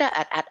on Twitter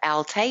at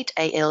AlTait,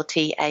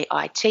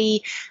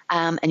 ALTAIT,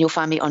 and you'll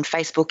find me on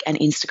Facebook and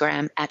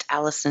Instagram at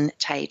Alison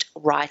Tait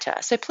Writer.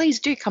 So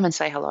please do come and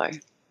say hello.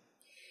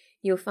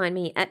 You'll find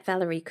me at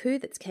Valerie Khoo,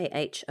 that's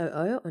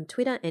KHOO, on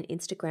Twitter and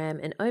Instagram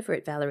and over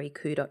at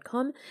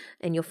valeriekhoo.com.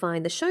 And you'll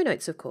find the show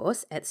notes, of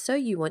course, at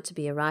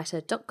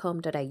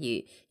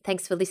soyouwanttobeawriter.com.au.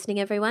 Thanks for listening,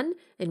 everyone,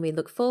 and we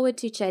look forward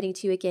to chatting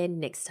to you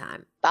again next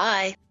time.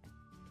 Bye.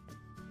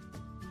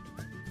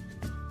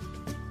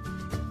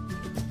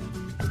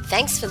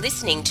 Thanks for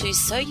listening to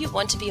So You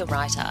Want to Be a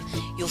Writer.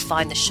 You'll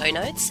find the show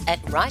notes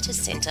at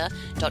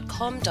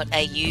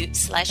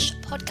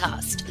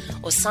writerscentre.com.au/podcast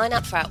or sign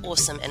up for our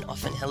awesome and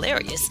often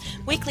hilarious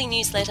weekly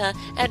newsletter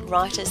at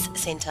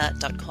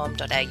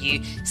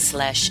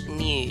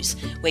writerscentre.com.au/news,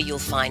 where you'll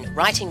find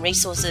writing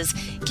resources,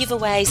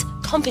 giveaways,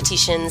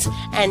 competitions,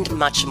 and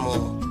much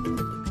more.